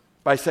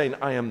by saying,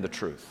 I am the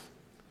truth.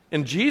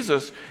 And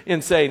Jesus,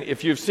 in saying,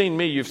 if you've seen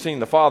me, you've seen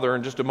the Father.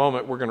 In just a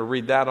moment, we're going to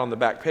read that on the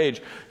back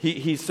page.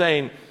 He's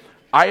saying,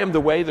 I am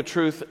the way, the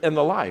truth, and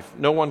the life.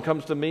 No one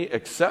comes to me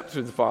except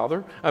through the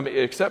Father.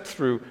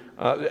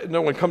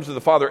 No one comes to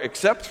the Father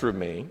except through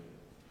me.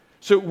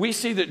 So we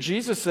see that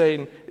Jesus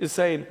is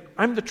saying,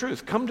 I'm the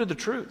truth. Come to the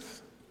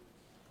truth.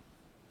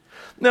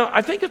 Now,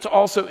 I think it's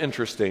also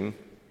interesting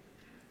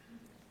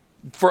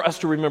for us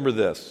to remember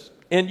this.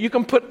 And you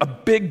can put a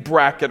big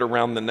bracket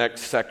around the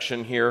next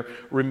section here.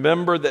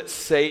 Remember that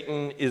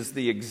Satan is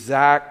the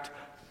exact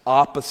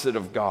opposite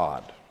of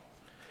God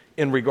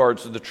in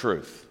regards to the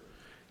truth.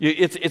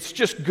 It's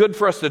just good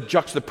for us to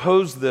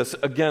juxtapose this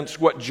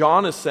against what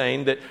John is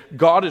saying, that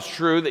God is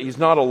true, that he's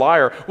not a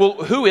liar. Well,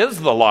 who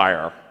is the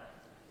liar?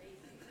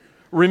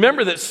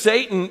 Remember that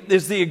Satan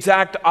is the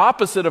exact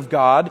opposite of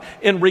God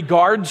in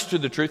regards to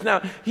the truth.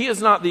 Now, he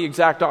is not the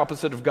exact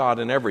opposite of God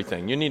in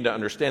everything. You need to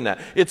understand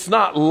that. It's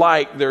not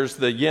like there's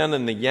the yin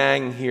and the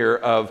yang here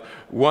of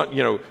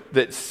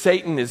that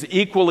Satan is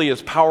equally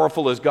as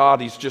powerful as God.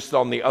 He's just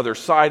on the other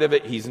side of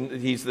it.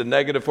 He's the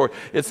negative force.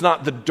 It's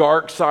not the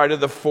dark side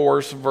of the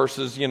force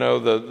versus,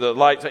 the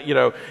light side.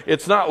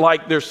 It's not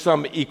like there's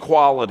some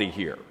equality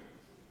here.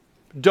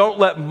 Don't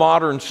let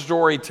modern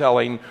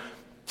storytelling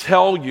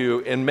tell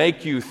you and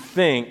make you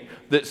think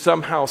that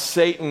somehow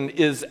Satan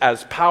is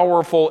as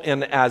powerful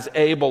and as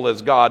able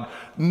as God.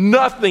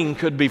 Nothing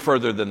could be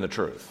further than the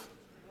truth.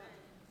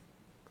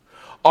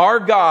 Our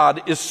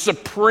God is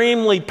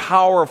supremely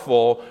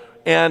powerful,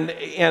 and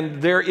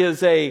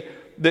there's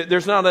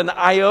not an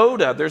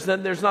iota, there's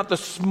not the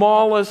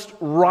smallest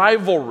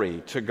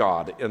rivalry to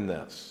God in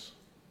this,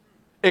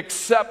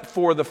 except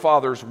for the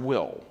Father's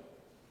will,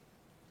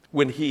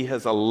 when he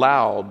has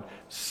allowed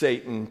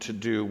Satan to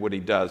do what he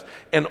does.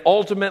 And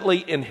ultimately,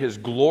 in his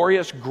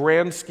glorious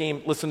grand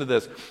scheme, listen to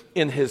this,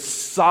 in his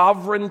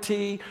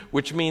sovereignty,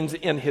 which means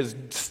in his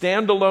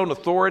standalone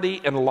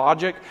authority and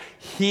logic,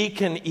 he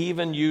can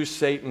even use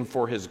Satan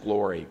for his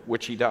glory,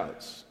 which he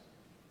does.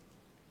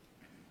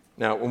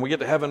 Now, when we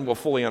get to heaven, we'll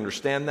fully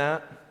understand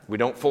that. We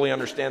don't fully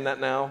understand that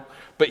now.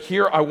 But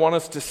here I want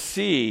us to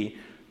see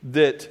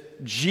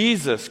that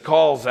Jesus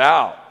calls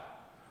out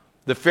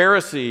the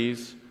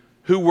Pharisees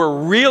who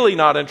were really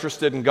not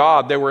interested in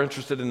God. They were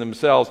interested in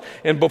themselves.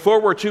 And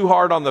before we're too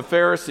hard on the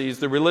Pharisees,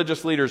 the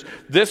religious leaders,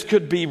 this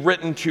could be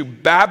written to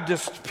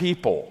Baptist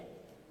people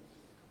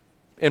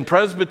and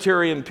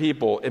Presbyterian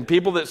people and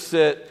people that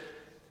sit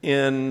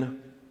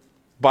in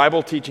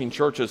Bible teaching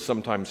churches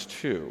sometimes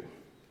too.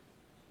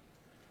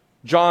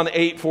 John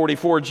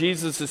 8:44,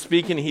 Jesus is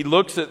speaking. He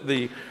looks at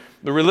the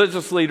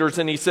religious leaders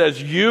and he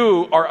says,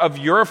 you are of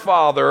your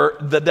father,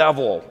 the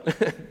devil.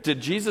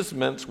 Did Jesus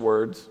mince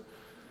words?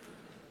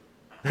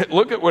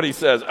 Look at what he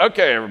says.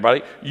 Okay,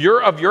 everybody,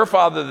 you're of your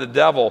father, the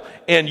devil,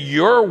 and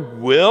your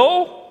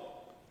will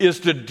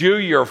is to do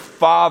your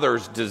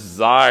father's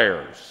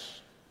desires.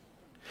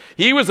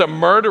 He was a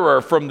murderer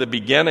from the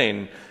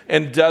beginning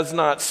and does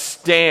not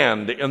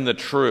stand in the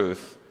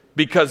truth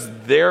because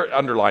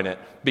underline it,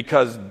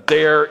 because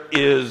there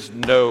is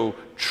no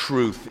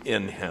truth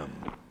in him.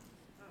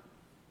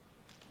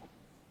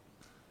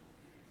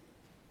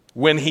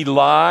 When he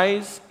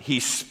lies, he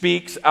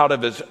speaks out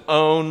of his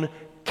own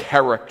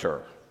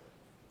character.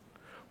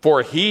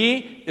 For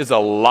he is a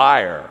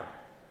liar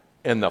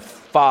and the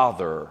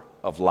father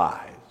of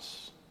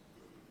lies.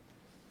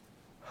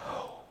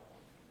 Oh.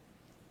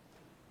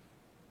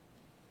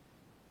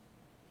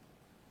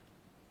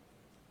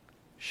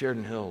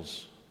 Sheridan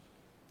Hills,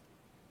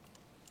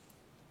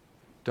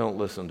 don't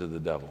listen to the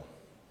devil.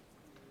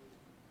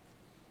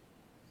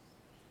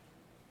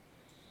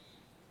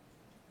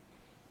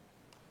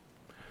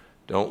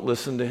 Don't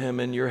listen to him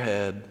in your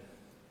head.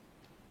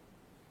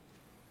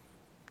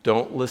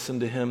 Don't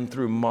listen to him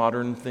through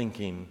modern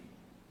thinking.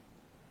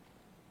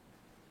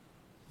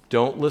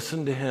 Don't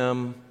listen to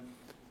him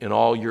in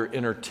all your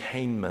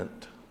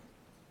entertainment.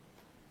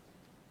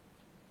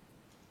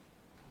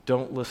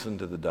 Don't listen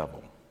to the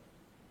devil.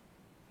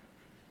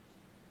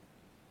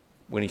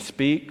 When he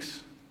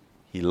speaks,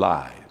 he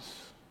lies.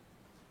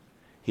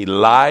 He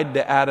lied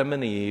to Adam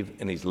and Eve,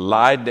 and he's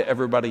lied to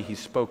everybody he's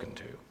spoken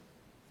to.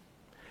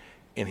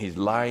 And he's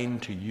lying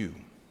to you.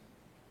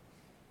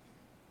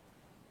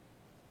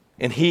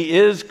 And he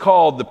is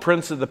called the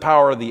prince of the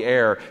power of the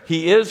air.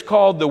 He is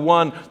called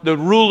the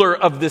ruler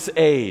of this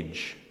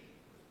age.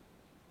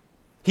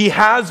 He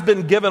has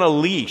been given a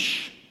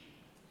leash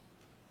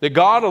that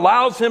God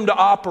allows him to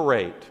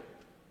operate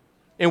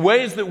in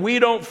ways that we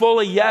don't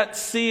fully yet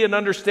see and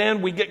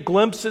understand. We get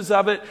glimpses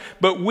of it,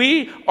 but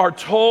we are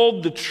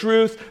told the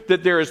truth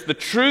that there is the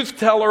truth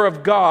teller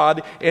of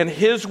God and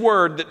his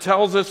word that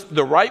tells us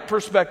the right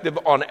perspective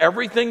on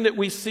everything that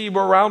we see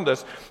around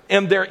us.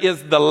 And there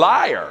is the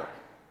liar,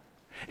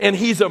 and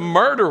he's a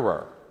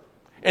murderer,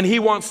 and he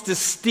wants to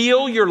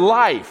steal your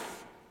life.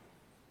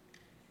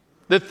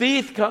 The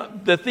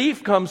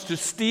thief comes to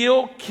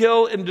steal,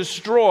 kill, and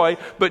destroy,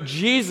 but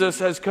Jesus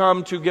has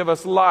come to give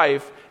us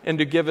life and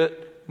to give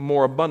it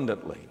more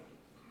abundantly.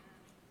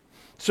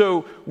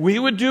 So we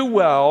would do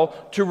well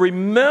to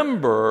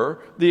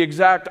remember the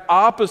exact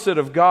opposite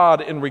of God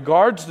in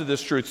regards to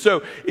this truth.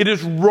 So it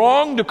is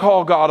wrong to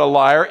call God a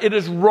liar. It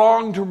is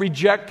wrong to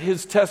reject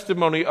his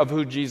testimony of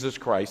who Jesus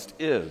Christ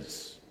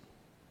is.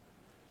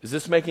 Is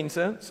this making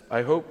sense?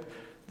 I hope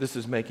this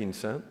is making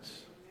sense.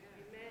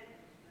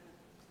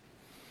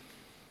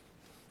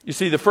 You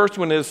see, the first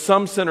one is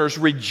some sinners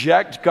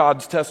reject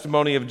God's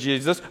testimony of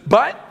Jesus,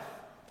 but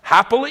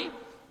happily,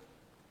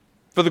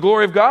 for the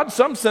glory of God,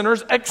 some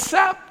sinners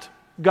accept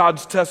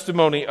God's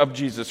testimony of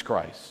Jesus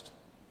Christ.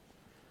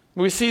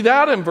 We see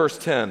that in verse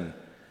 10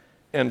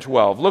 and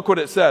 12. Look what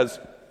it says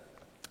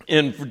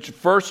in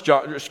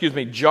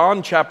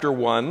John chapter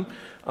 1,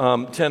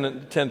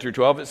 10 through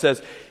 12. It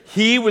says,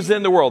 he was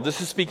in the world. This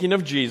is speaking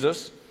of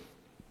Jesus.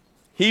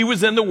 He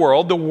was in the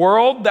world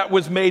that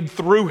was made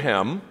through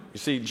him. You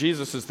see,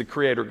 Jesus is the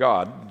creator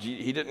God.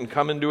 He didn't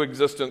come into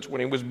existence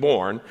when he was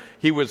born.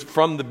 He was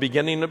from the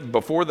beginning,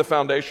 before the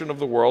foundation of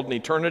the world, in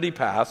eternity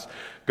past.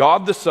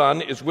 God the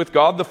Son is with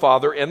God the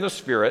Father and the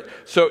Spirit.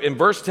 So in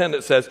verse 10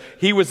 it says,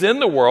 he was in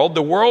the world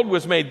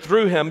was made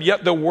through him,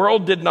 yet the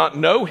world did not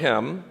know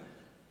him.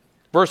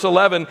 Verse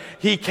 11,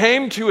 he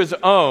came to his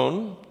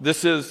own.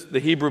 This is the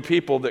Hebrew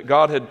people that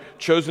God had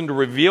chosen to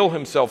reveal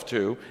himself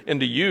to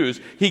and to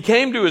use. He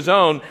came to his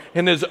own,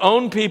 and his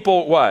own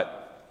people, what?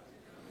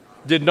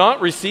 Did not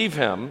receive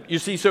him. You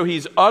see, so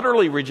he's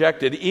utterly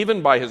rejected,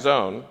 even by his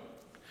own.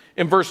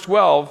 In verse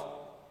 12,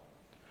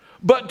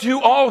 but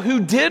to all who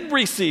did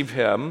receive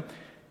him,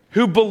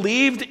 who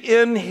believed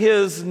in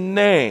his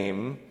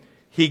name,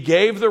 he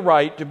gave the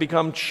right to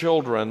become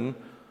children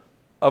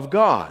of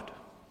God.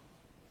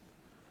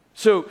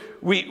 So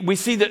we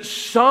see that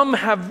some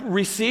have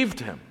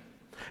received him.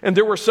 And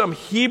there were some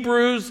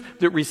Hebrews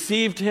that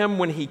received him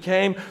when he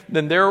came.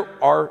 Then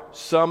there are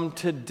some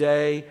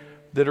today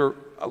that are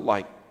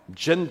like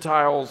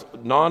Gentiles,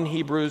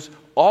 non-Hebrews,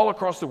 all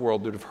across the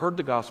world that have heard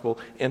the gospel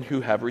and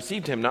who have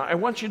received him. Now, I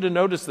want you to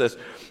notice this,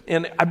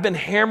 and I've been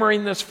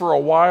hammering this for a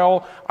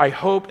while. I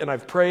hope and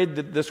I've prayed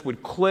that this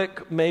would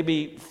click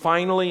maybe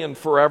finally and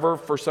forever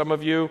for some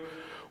of you.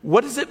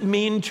 What does it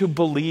mean to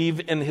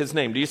believe in his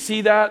name? Do you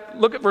see that?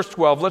 Look at verse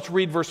 12. Let's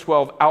read verse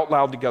 12 out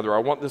loud together. I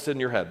want this in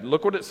your head.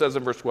 Look what it says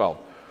in verse 12.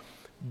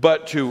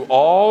 But to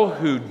all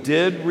who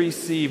did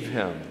receive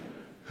him,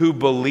 who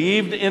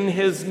believed in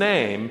his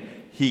name,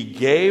 he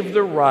gave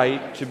the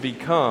right to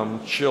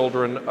become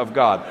children of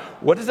God.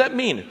 What does that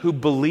mean? Who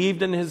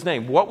believed in his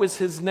name? What was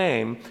his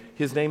name?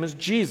 His name is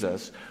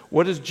Jesus.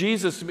 What is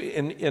Jesus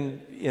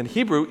in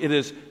Hebrew? It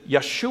is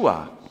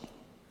Yeshua.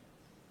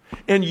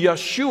 And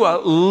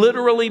Yeshua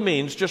literally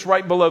means, just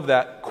right below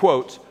that,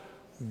 quote,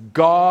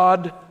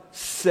 God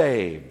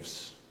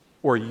saves,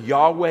 or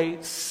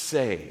Yahweh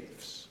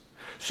saves.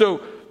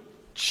 So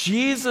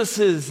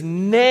Jesus'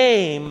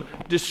 name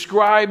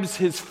describes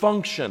his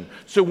function.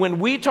 So when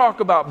we talk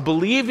about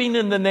believing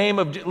in the name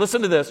of,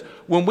 listen to this,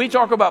 when we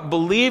talk about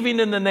believing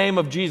in the name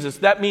of Jesus,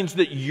 that means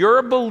that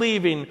you're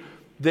believing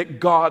that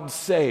God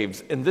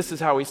saves. And this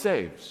is how he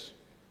saves.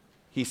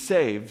 He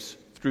saves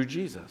through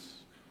Jesus,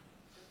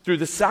 through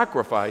the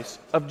sacrifice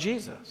of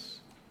Jesus.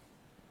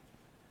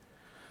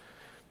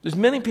 There's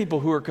many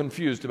people who are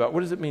confused about what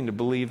does it mean to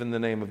believe in the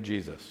name of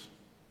Jesus?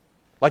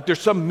 Like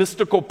there's some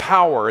mystical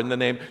power in the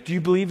name. Do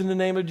you believe in the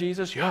name of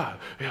Jesus? Yeah,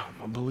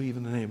 I believe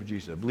in the name of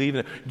Jesus. I believe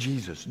in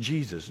Jesus,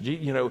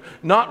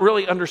 not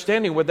really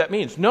understanding what that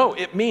means. No,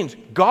 it means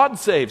God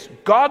saves.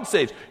 God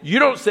saves. You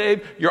don't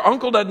save. Your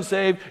uncle doesn't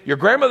save. Your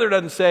grandmother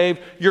doesn't save.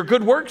 Your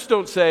good works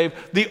don't save.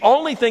 The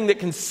only thing that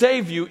can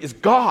save you is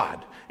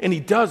God, and he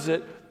does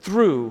it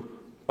through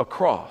a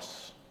cross.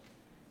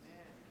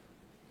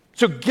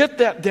 So get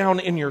that down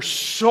in your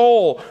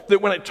soul,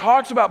 that when it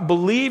talks about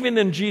believing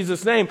in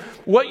Jesus' name,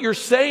 what you're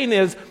saying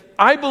is,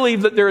 I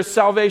believe that there is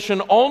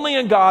salvation only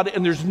in God,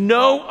 and there's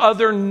no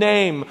other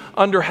name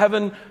under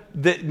heaven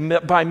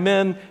that by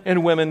men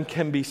and women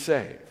can be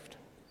saved.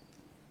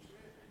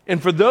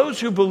 And for those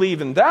who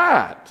believe in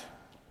that,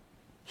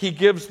 he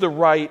gives the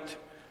right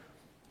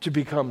to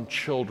become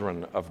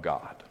children of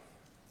God.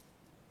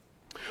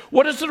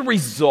 What is the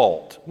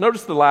result?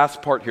 Notice the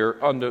last part here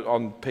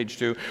on page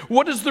 2.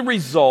 What is the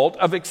result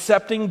of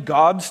accepting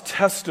God's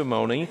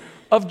testimony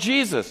of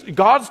Jesus?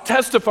 God's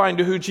testifying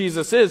to who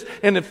Jesus is.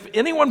 And if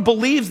anyone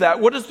believes that,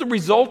 what is the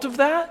result of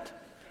that?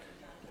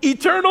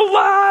 Eternal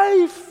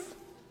life.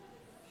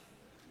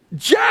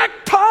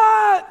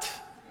 Jackpot.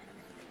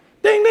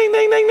 Ding, ding,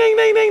 ding, ding, ding,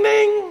 ding, ding,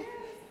 ding.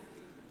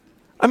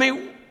 I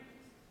mean,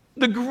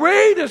 the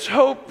greatest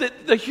hope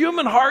that the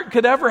human heart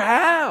could ever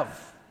have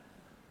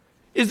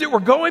is that we're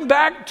going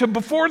back to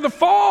before the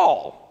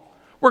fall.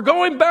 We're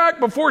going back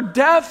before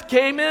death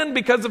came in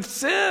because of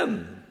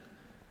sin.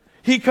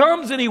 He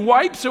comes and he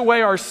wipes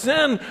away our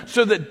sin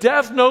so that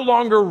death no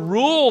longer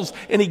rules,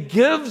 and he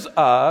gives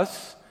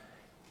us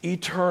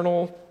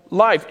eternal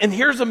life. And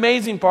here's the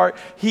amazing part.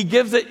 He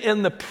gives it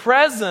in the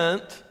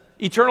present,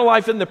 eternal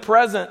life in the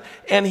present,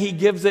 and he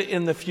gives it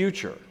in the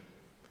future.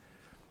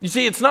 You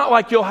see, it's not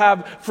like you'll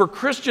have, for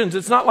Christians,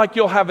 it's not like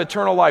you'll have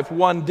eternal life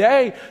one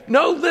day.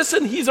 No,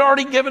 listen, he's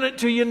already given it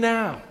to you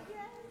now.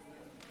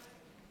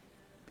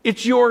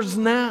 It's yours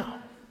now.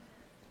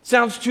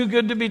 Sounds too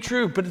good to be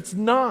true, but it's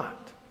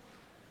not.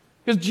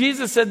 Because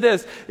Jesus said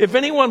this, if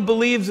anyone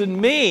believes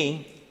in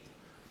me,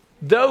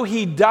 though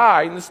he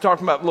die, and this is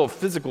talking about a little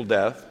physical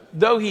death,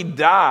 though he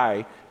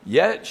die,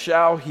 yet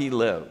shall he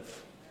live.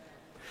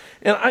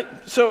 And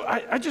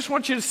I just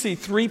want you to see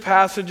 3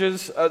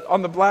 passages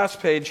on the last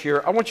page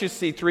here. I want you to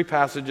see 3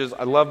 passages.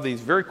 I love these.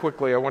 Very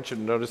quickly, I want you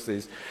to notice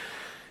these.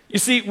 You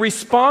see,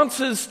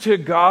 responses to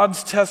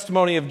God's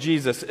testimony of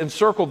Jesus,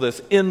 encircle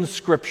this in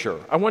Scripture.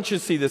 I want you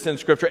to see this in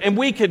Scripture. And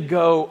we could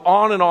go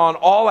on and on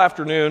all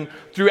afternoon.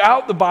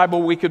 Throughout the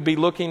Bible, we could be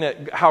looking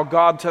at how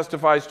God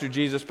testifies to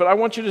Jesus. But I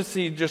want you to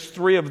see just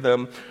 3 of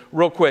them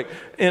real quick.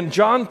 In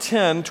John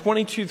 10,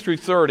 22 through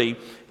 30,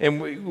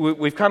 and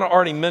we've kind of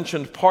already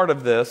mentioned part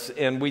of this,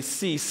 and we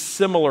see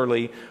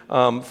similarly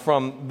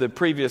from the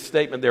previous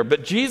statement there.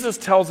 But Jesus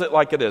tells it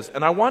like it is.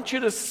 And I want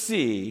you to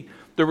see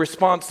the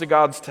response to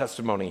God's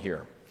testimony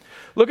here.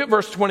 Look at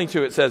verse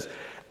 22. It says,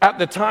 at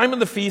the time of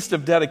the feast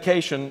of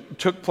dedication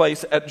took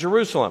place at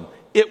Jerusalem.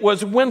 It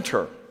was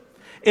winter,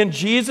 and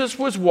Jesus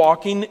was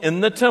walking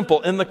in the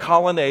temple, in the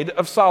colonnade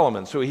of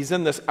Solomon. So he's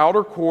in this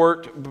outer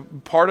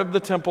court, part of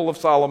the temple of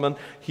Solomon.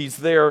 He's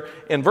there.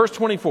 In verse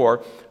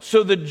 24,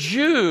 so the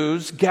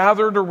Jews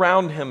gathered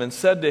around him and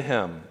said to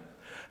him,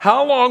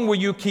 how long will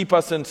you keep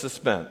us in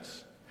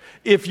suspense?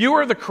 If you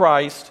are the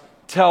Christ,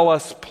 tell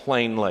us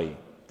plainly.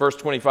 Verse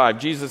 25,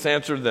 Jesus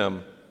answered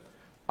them,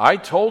 I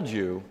told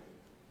you,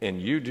 and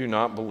you do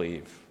not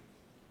believe.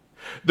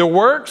 The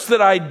works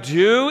that I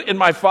do in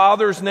my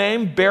Father's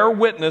name bear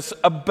witness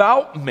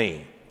about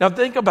me. Now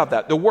think about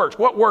that, the works.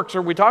 What works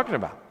are we talking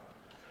about?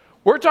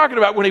 We're talking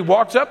about when he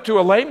walks up to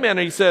a lame man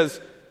and he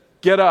says,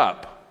 get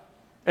up.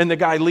 And the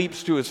guy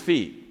leaps to his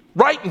feet,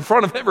 right in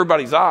front of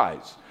everybody's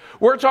eyes.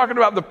 We're talking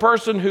about the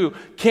person who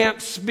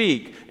can't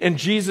speak, and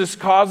Jesus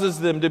causes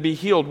them to be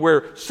healed,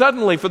 where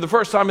suddenly, for the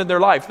first time in their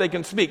life, they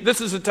can speak.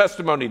 This is a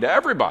testimony to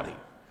everybody.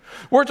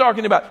 We're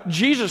talking about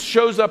Jesus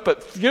shows up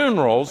at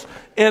funerals,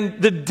 and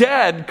the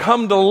dead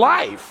come to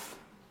life.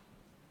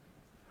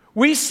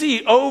 We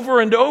see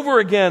over and over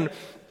again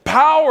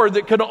power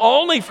that can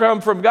only come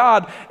from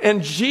God,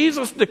 and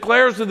Jesus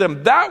declares to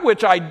them, that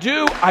which I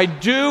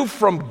do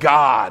from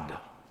God.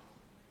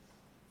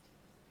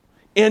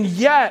 And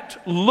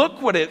yet,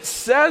 look what it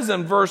says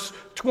in verse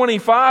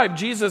 25.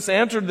 Jesus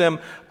answered them,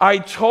 I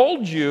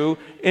told you,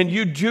 and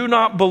you do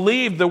not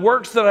believe. The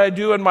works that I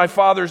do in my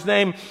Father's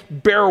name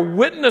bear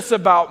witness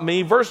about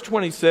me. Verse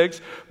 26,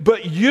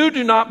 but you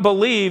do not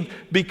believe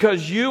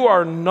because you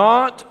are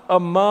not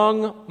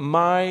among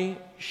my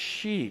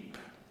sheep.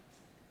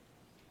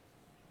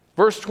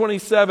 Verse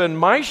 27,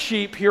 my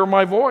sheep hear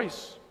my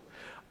voice.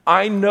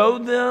 I know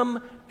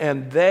them,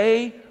 and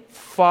they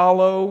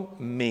follow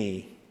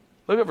me.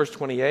 Look at verse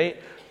 28.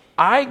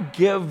 I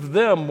give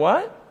them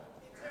what?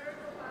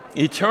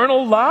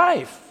 Eternal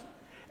life.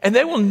 And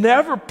they will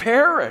never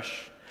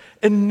perish.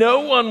 And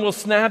no one will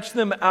snatch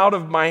them out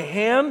of my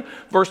hand.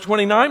 Verse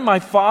 29. My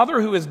Father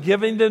who has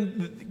given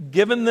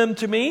them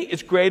to me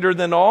is greater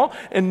than all.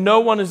 And no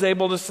one is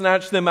able to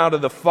snatch them out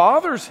of the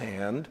Father's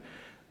hand.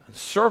 And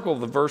circle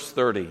the verse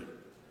 30.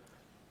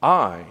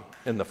 I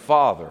and the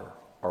Father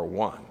are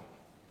one.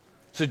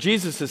 So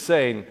Jesus is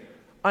saying,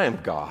 I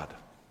am God.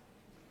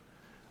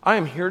 I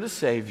am here to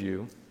save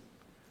you,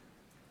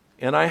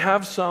 and I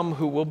have some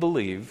who will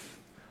believe.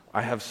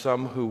 I have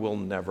some who will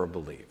never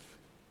believe.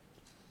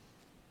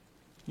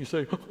 You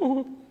say,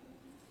 oh,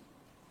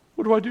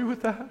 what do I do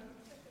with that?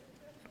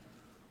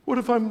 What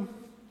if I'm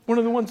one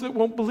of the ones that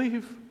won't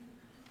believe?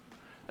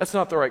 That's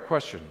not the right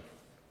question.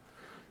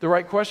 The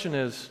right question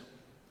is,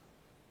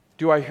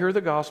 do I hear the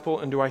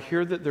gospel, and do I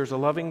hear that there's a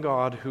loving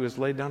God who has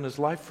laid down his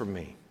life for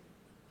me?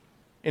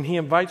 And he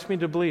invites me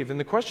to believe. And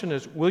the question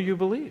is, will you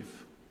believe?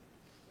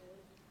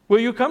 Will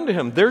you come to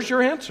him? There's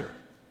your answer.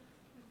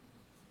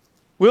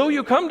 Will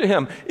you come to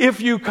him? If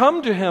you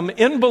come to him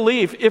in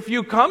belief, if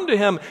you come to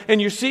him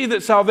and you see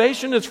that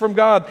salvation is from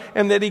God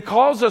and that he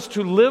calls us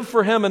to live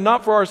for him and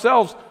not for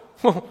ourselves,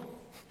 well,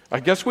 I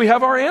guess we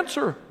have our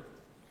answer.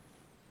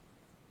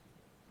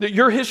 That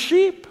you're his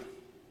sheep.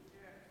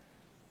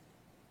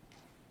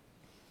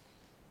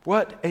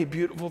 What a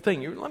beautiful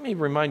thing. Let me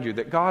remind you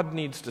that God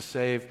needs to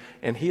save,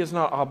 and he is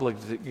not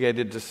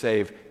obligated to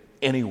save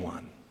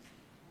anyone.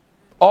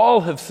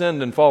 All have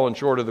sinned and fallen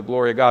short of the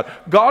glory of God.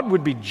 God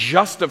would be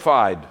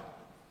justified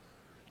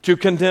to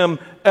condemn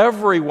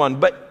everyone,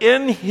 but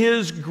in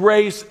his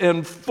grace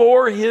and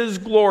for his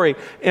glory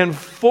and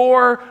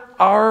for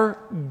our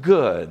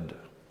good,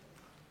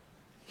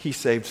 he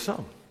saved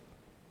some.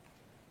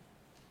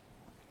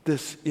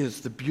 This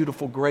is the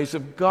beautiful grace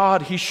of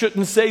God. He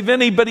shouldn't save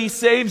any, but he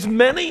saves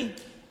many.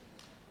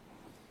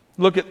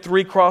 Look at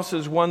 3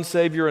 crosses, 1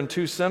 Savior and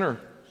 2 sinner.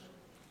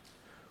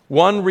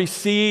 1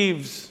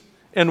 receives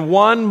and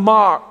 1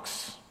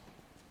 mocks.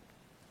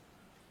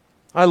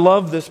 I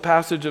love this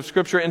passage of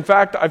Scripture. In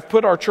fact, I've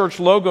put our church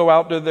logo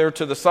out there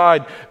to the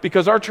side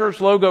because our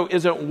church logo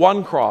isn't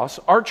 1 cross.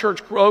 Our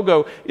church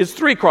logo is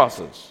 3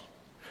 crosses.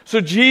 So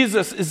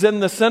Jesus is in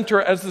the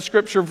center, as the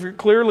Scripture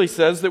clearly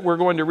says that we're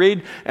going to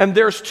read, and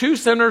there's 2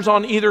 sinners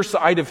on either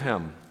side of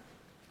him.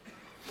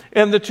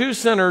 And the 2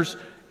 sinners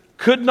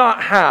could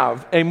not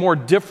have a more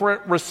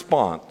different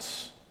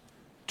response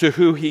to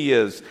who he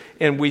is.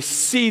 And we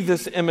see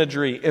this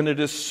imagery, and it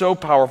is so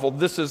powerful.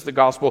 This is the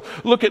gospel.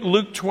 Look at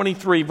Luke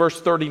 23, verse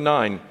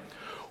 39.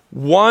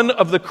 One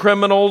of the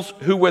criminals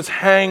who was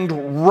hanged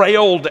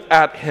railed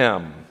at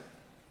him,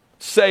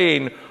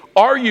 saying,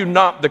 "Are you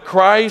not the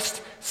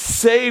Christ?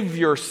 Save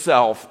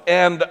yourself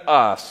and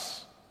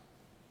us."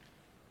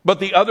 But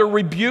the other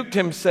rebuked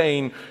him,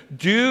 saying,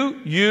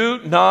 "Do you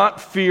not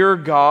fear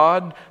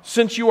God,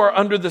 since you are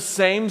under the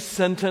same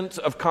sentence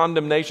of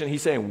condemnation?"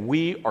 He's saying,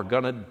 we are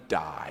going to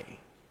die,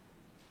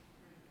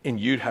 and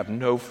you'd have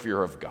no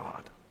fear of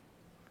God.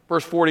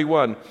 Verse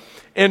 41,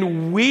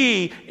 "And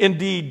we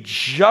indeed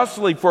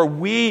justly, for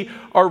we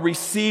are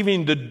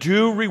receiving the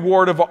due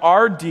reward of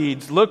our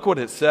deeds." Look what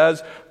it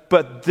says,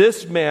 "But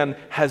this man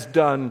has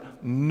done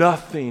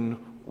nothing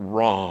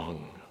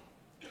wrong."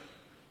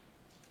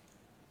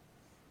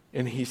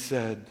 And he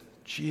said,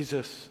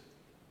 "Jesus,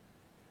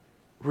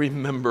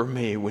 remember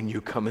me when you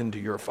come into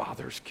your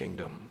Father's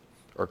kingdom,"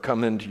 or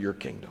come into your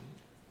kingdom.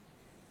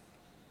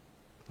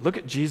 Look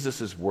at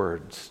Jesus'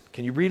 words.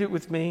 Can you read it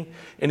with me?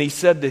 "And he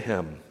said to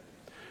him,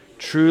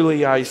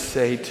 'Truly I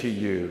say to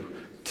you,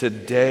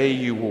 today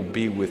you will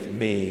be with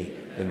me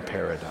in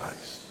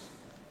paradise.'"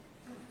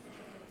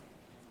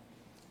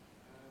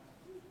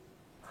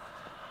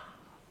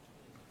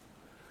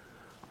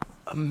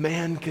 A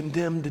man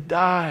condemned to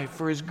die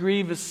for his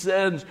grievous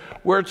sins.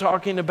 We're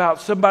talking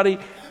about somebody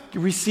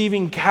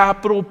receiving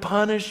capital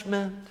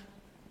punishment.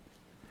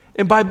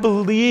 And by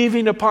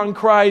believing upon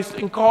Christ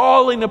and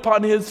calling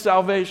upon his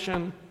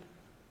salvation,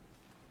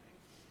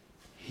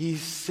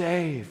 he's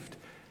saved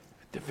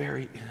at the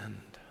very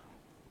end.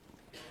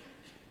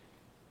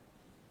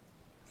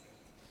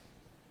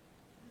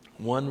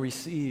 One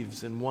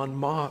receives and one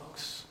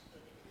mocks.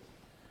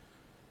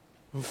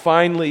 And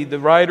finally, the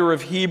writer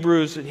of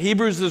Hebrews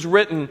is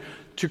written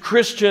to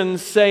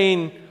Christians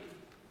saying,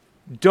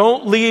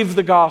 don't leave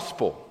the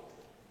gospel.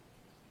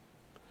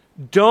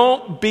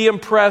 Don't be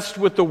impressed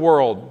with the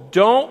world.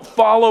 Don't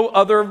follow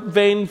other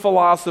vain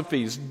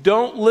philosophies.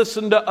 Don't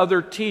listen to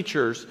other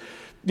teachers.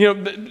 You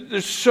know,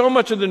 there's so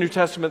much of the New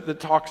Testament that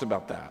talks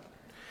about that.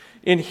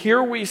 And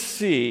here we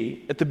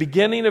see, at the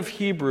beginning of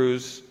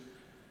Hebrews,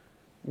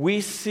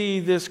 we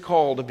see this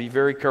call to be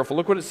very careful.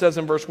 Look what it says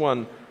in verse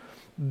 1.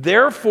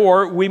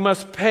 "Therefore, we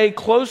must pay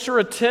closer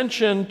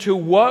attention to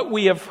what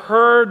we have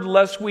heard,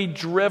 lest we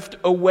drift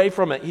away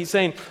from it." He's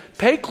saying,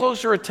 pay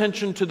closer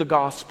attention to the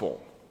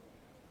gospel,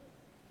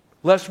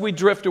 lest we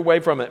drift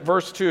away from it.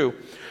 Verse 2,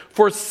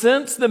 "For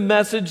since the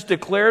message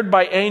declared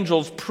by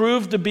angels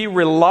proved to be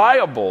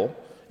reliable,"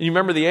 and you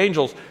remember the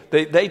angels,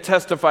 they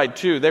testified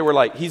too. They were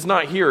like, "He's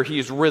not here,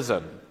 he's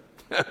risen."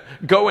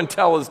 Go and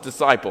tell his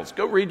disciples.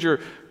 Go read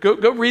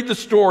the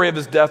story of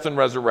his death and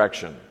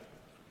resurrection.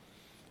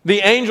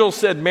 The angel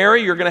said,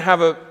 "Mary, you're going to have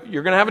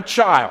a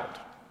child.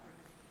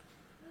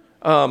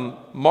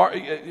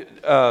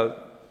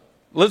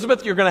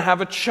 Elizabeth, you're going to have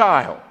a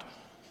child.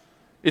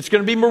 It's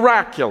going to be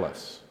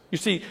miraculous." You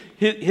see,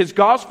 his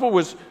gospel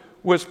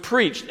was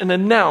preached and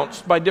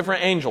announced by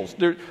different angels.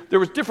 There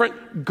was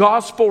different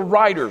gospel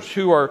writers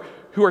who are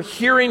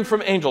hearing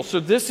from angels. So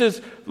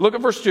look at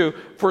verse 2.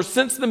 "For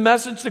since the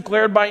message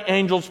declared by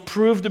angels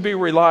proved to be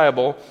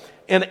reliable,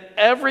 and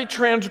every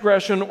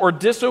transgression or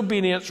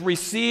disobedience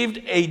received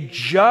a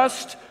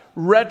just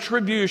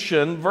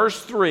retribution,"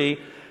 verse 3,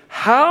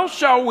 "how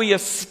shall we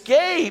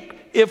escape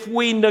if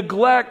we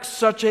neglect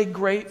such a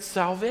great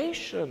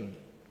salvation?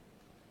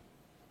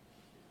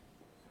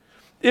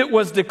 It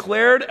was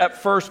declared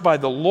at first by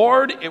the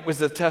Lord. It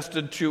was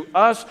attested to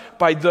us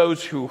by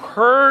those who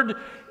heard.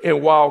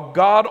 And while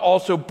God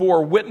also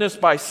bore witness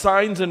by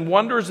signs and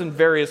wonders and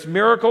various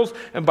miracles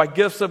and by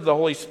gifts of the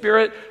Holy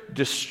Spirit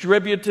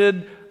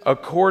distributed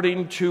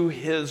according to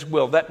his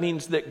will." That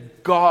means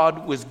that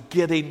God was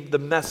getting the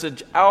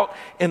message out.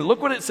 And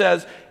look what it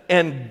says,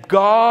 and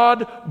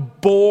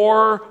God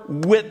bore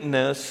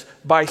witness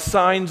by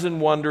signs and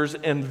wonders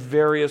and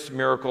various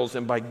miracles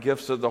and by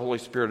gifts of the Holy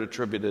Spirit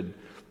attributed.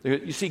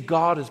 You see,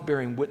 God is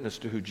bearing witness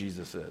to who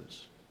Jesus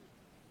is.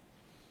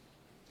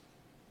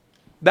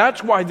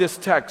 That's why this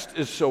text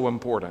is so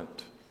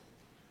important.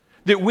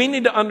 That we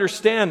need to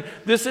understand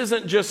this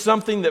isn't just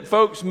something that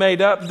folks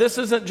made up. This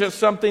isn't just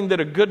something that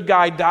a good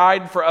guy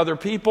died for other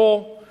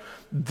people.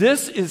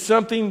 This is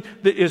something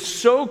that is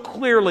so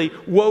clearly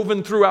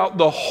woven throughout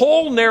the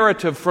whole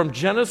narrative from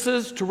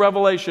Genesis to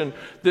Revelation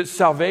that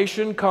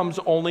salvation comes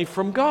only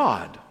from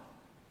God.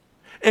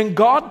 And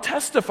God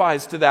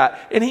testifies to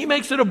that, and He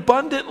makes it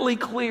abundantly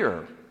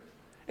clear.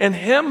 And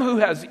him who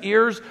has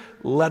ears,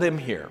 let him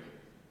hear.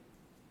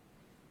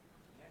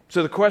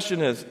 So the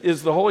question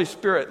is the Holy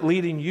Spirit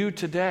leading you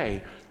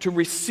today to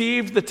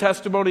receive the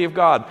testimony of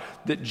God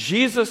that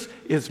Jesus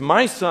is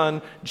my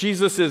Son,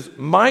 Jesus is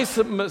my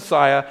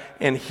Messiah,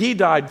 and He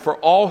died for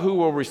all who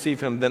will receive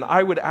Him? Then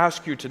I would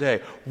ask you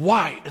today,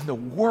 why in the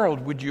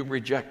world would you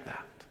reject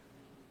that?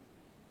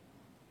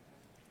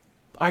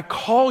 I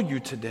call you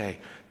today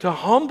to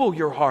humble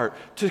your heart,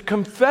 to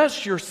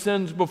confess your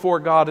sins before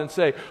God and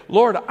say,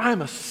 Lord,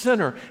 I'm a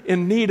sinner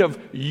in need of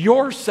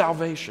your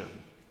salvation.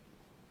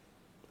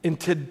 And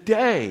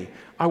today,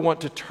 I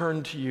want to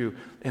turn to you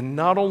and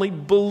not only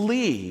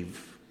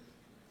believe,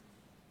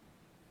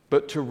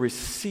 but to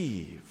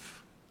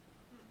receive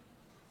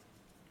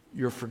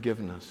your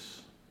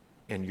forgiveness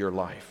and your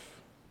life.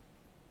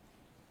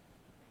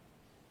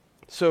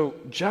 So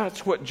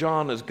that's what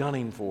John is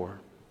gunning for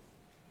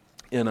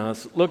in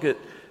us. Look at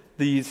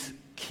these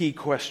key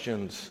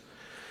questions.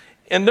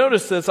 And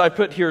notice this, I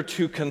put here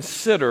to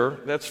consider,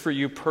 that's for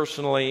you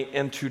personally,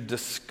 and to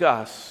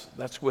discuss,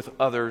 that's with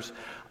others.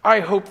 I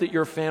hope that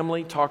your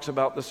family talks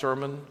about the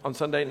sermon on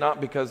Sunday,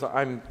 not because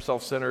I'm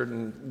self-centered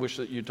and wish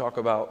that you talk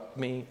about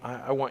me.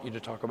 I want you to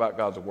talk about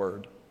God's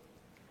Word.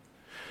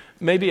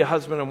 Maybe a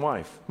husband and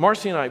wife.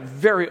 Marcy and I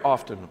very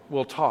often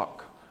will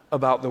talk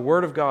about the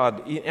Word of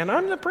God, and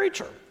I'm the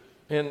preacher,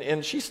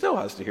 and she still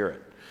has to hear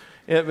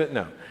it. But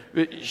no,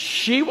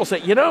 she will say,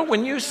 you know,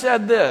 when you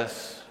said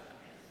this,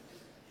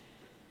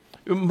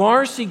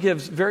 Marcy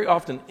gives very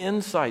often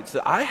insights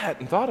that I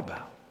hadn't thought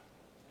about.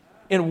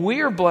 And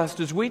we are blessed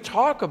as we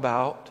talk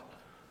about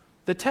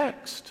the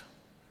text.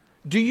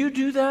 Do you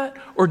do that?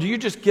 Or do you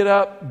just get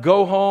up,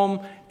 go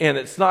home, and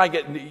it's not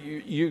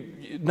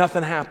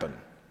nothing happened?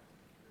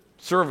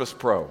 Service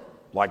pro,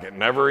 like it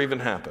never even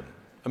happened.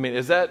 I mean,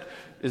 is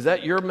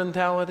that your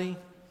mentality?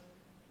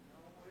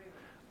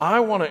 I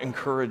want to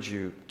encourage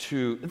you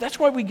to, that's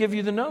why we give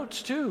you the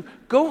notes too.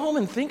 Go home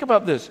and think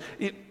about this.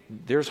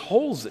 There's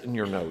holes in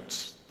your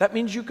notes. That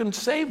means you can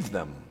save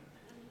them.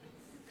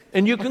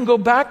 And you can go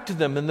back to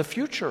them in the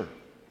future.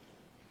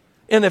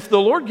 And if the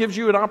Lord gives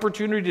you an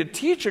opportunity to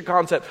teach a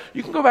concept,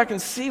 you can go back and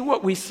see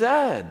what we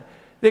said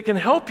that can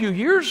help you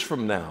years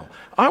from now.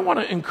 I want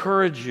to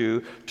encourage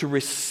you to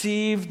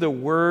receive the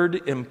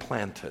Word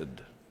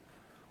implanted,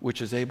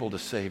 which is able to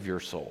save your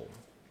soul.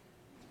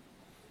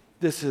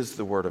 This is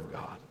the Word of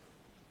God.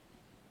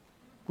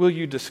 Will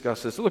you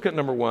discuss this? Look at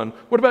number 1.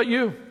 What about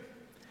you?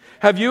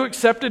 Have you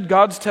accepted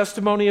God's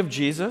testimony of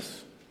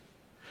Jesus?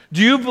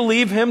 Do you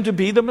believe Him to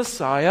be the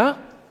Messiah?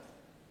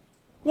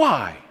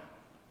 Why?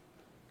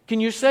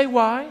 Can you say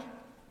why?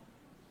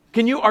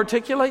 Can you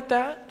articulate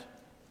that?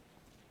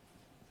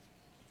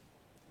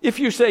 If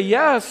you say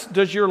yes,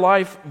 does your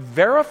life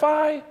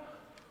verify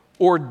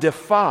or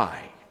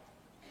defy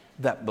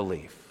that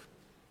belief?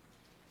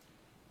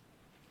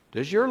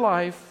 Does your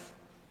life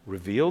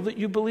reveal that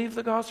you believe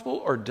the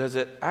gospel, or does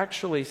it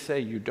actually say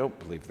you don't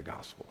believe the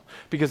gospel?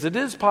 Because it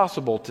is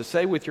possible to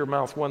say with your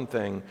mouth one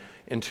thing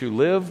and to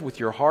live with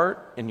your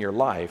heart and your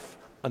life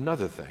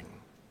another thing.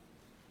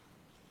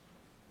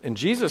 And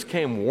Jesus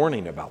came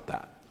warning about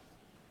that.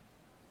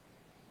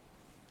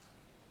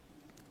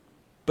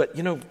 But,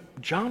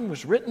 John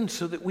was written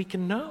so that we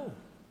can know.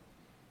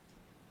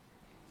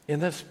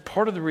 And that's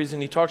part of the reason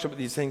he talks about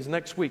these things.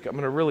 Next week, I'm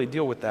going to really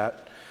deal with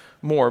that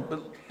more.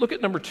 But look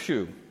at number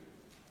 2.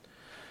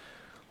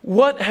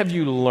 What have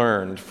you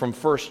learned from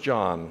 1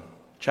 John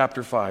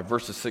chapter 5,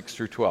 verses 6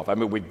 through 12? I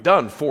mean, we've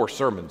done 4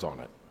 sermons on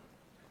it.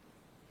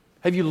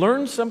 Have you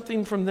learned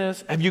something from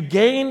this? Have you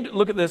gained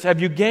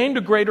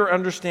a greater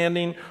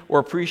understanding or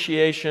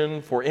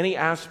appreciation for any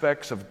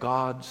aspects of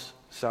God's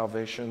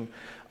salvation?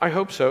 I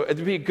hope so.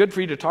 It'd be good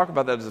for you to talk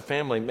about that as a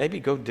family. Maybe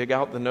go dig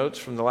out the notes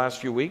from the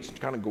last few weeks and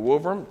kind of go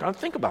over them. Kind of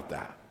think about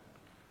that.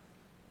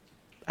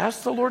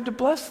 Ask the Lord to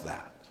bless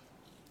that.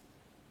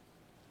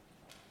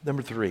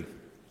 Number 3.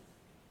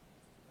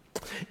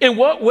 In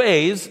what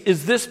ways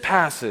is this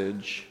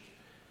passage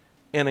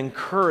an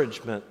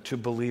encouragement to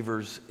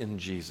believers in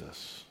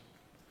Jesus?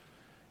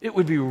 It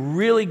would be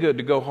really good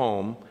to go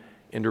home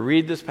and to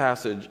read this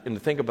passage and to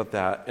think about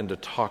that and to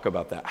talk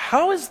about that.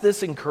 How is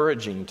this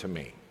encouraging to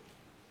me?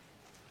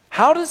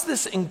 How does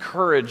this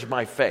encourage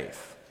my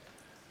faith?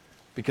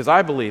 Because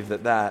I believe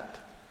that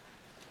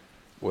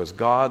was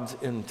God's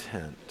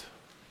intent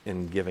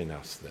in giving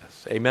us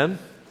this. Amen?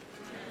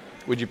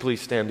 Would you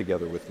please stand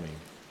together with me?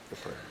 the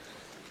prayer.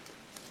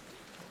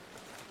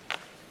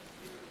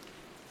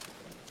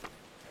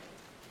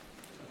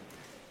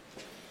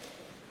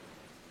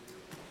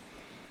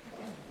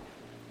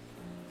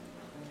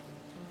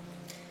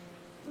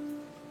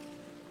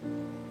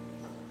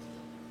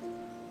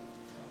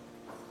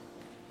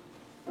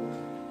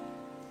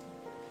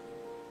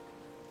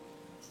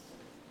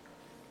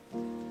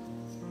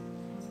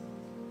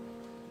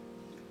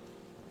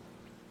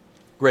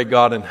 Great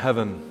God in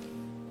heaven,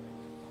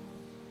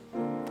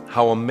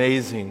 how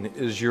amazing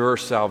is your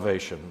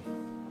salvation.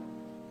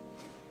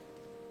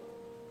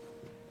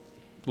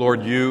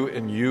 Lord, you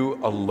and you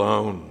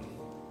alone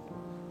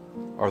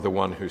are the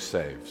one who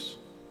saves.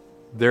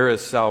 There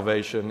is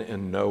salvation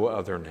in no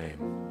other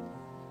name.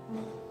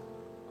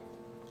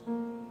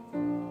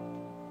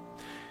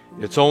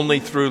 It's only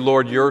through,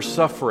 Lord, your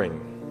suffering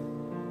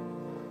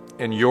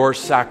and your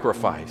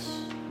sacrifice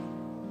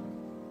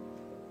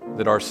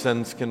that our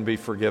sins can be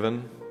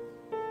forgiven.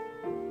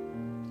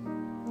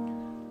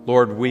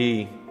 Lord,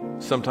 we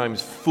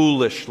sometimes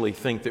foolishly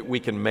think that we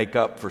can make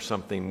up for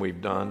something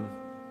we've done.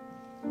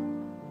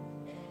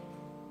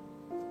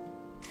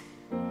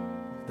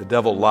 The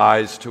devil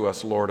lies to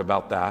us, Lord,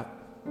 about that.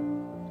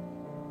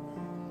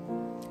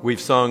 We've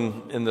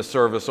sung in the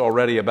service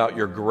already about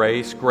your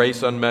grace,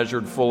 grace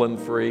unmeasured, full and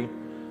free,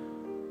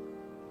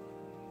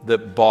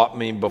 that bought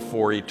me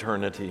before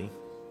eternity.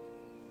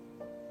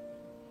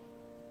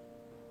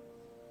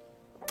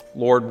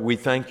 Lord, we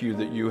thank you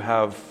that you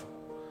have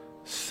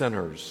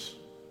sinners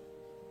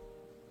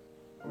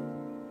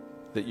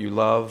that you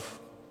love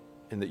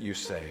and that you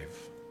save.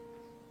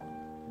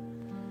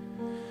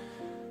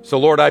 So,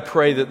 Lord, I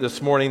pray that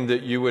this morning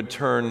that you would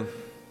turn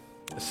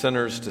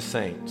sinners to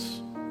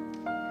saints.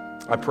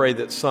 I pray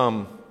that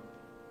some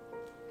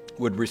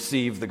would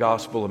receive the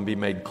gospel and be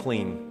made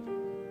clean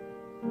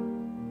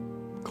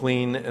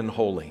and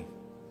holy,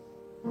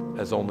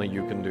 as only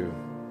you can do.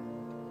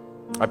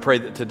 I pray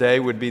that today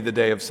would be the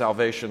day of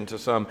salvation to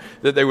some,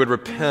 that they would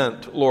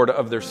repent, Lord,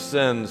 of their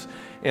sins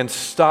and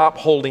stop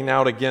holding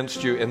out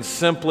against you and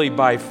simply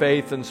by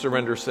faith and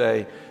surrender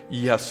say,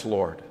 yes,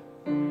 Lord.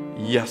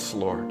 Yes,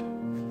 Lord.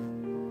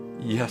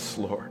 Yes,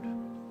 Lord.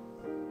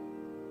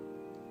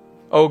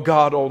 Oh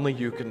God, only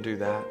you can do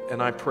that,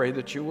 and I pray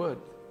that you would.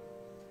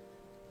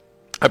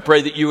 I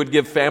pray that you would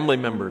give family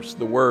members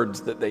the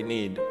words that they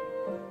need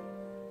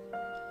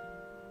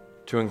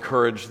to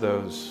encourage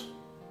those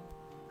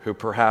who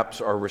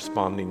perhaps are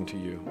responding to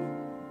you.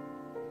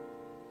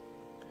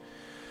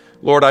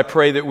 Lord, I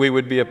pray that we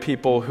would be a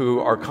people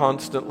who are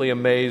constantly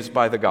amazed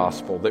by the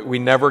gospel, that we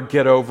never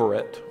get over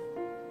it,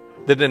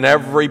 that in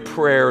every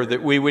prayer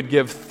that we would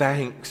give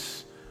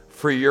thanks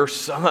for your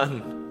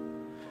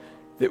Son,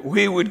 that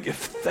we would give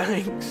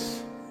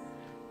thanks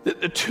that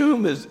the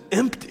tomb is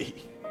empty,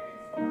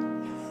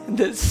 and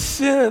that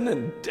sin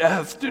and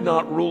death do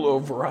not rule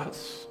over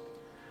us.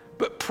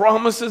 But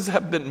promises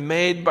have been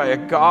made by a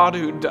God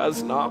who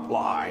does not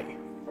lie.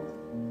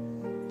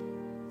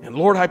 And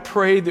Lord, I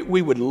pray that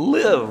we would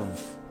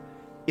live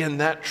in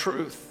that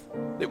truth,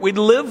 that we'd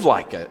live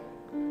like it,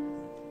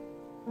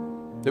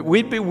 that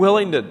we'd be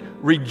willing to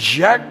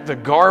reject the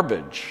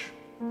garbage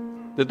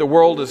that the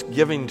world is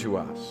giving to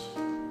us,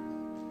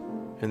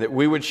 and that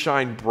we would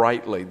shine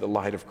brightly the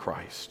light of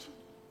Christ.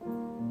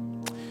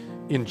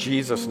 In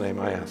Jesus' name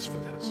I ask for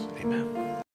this. Amen.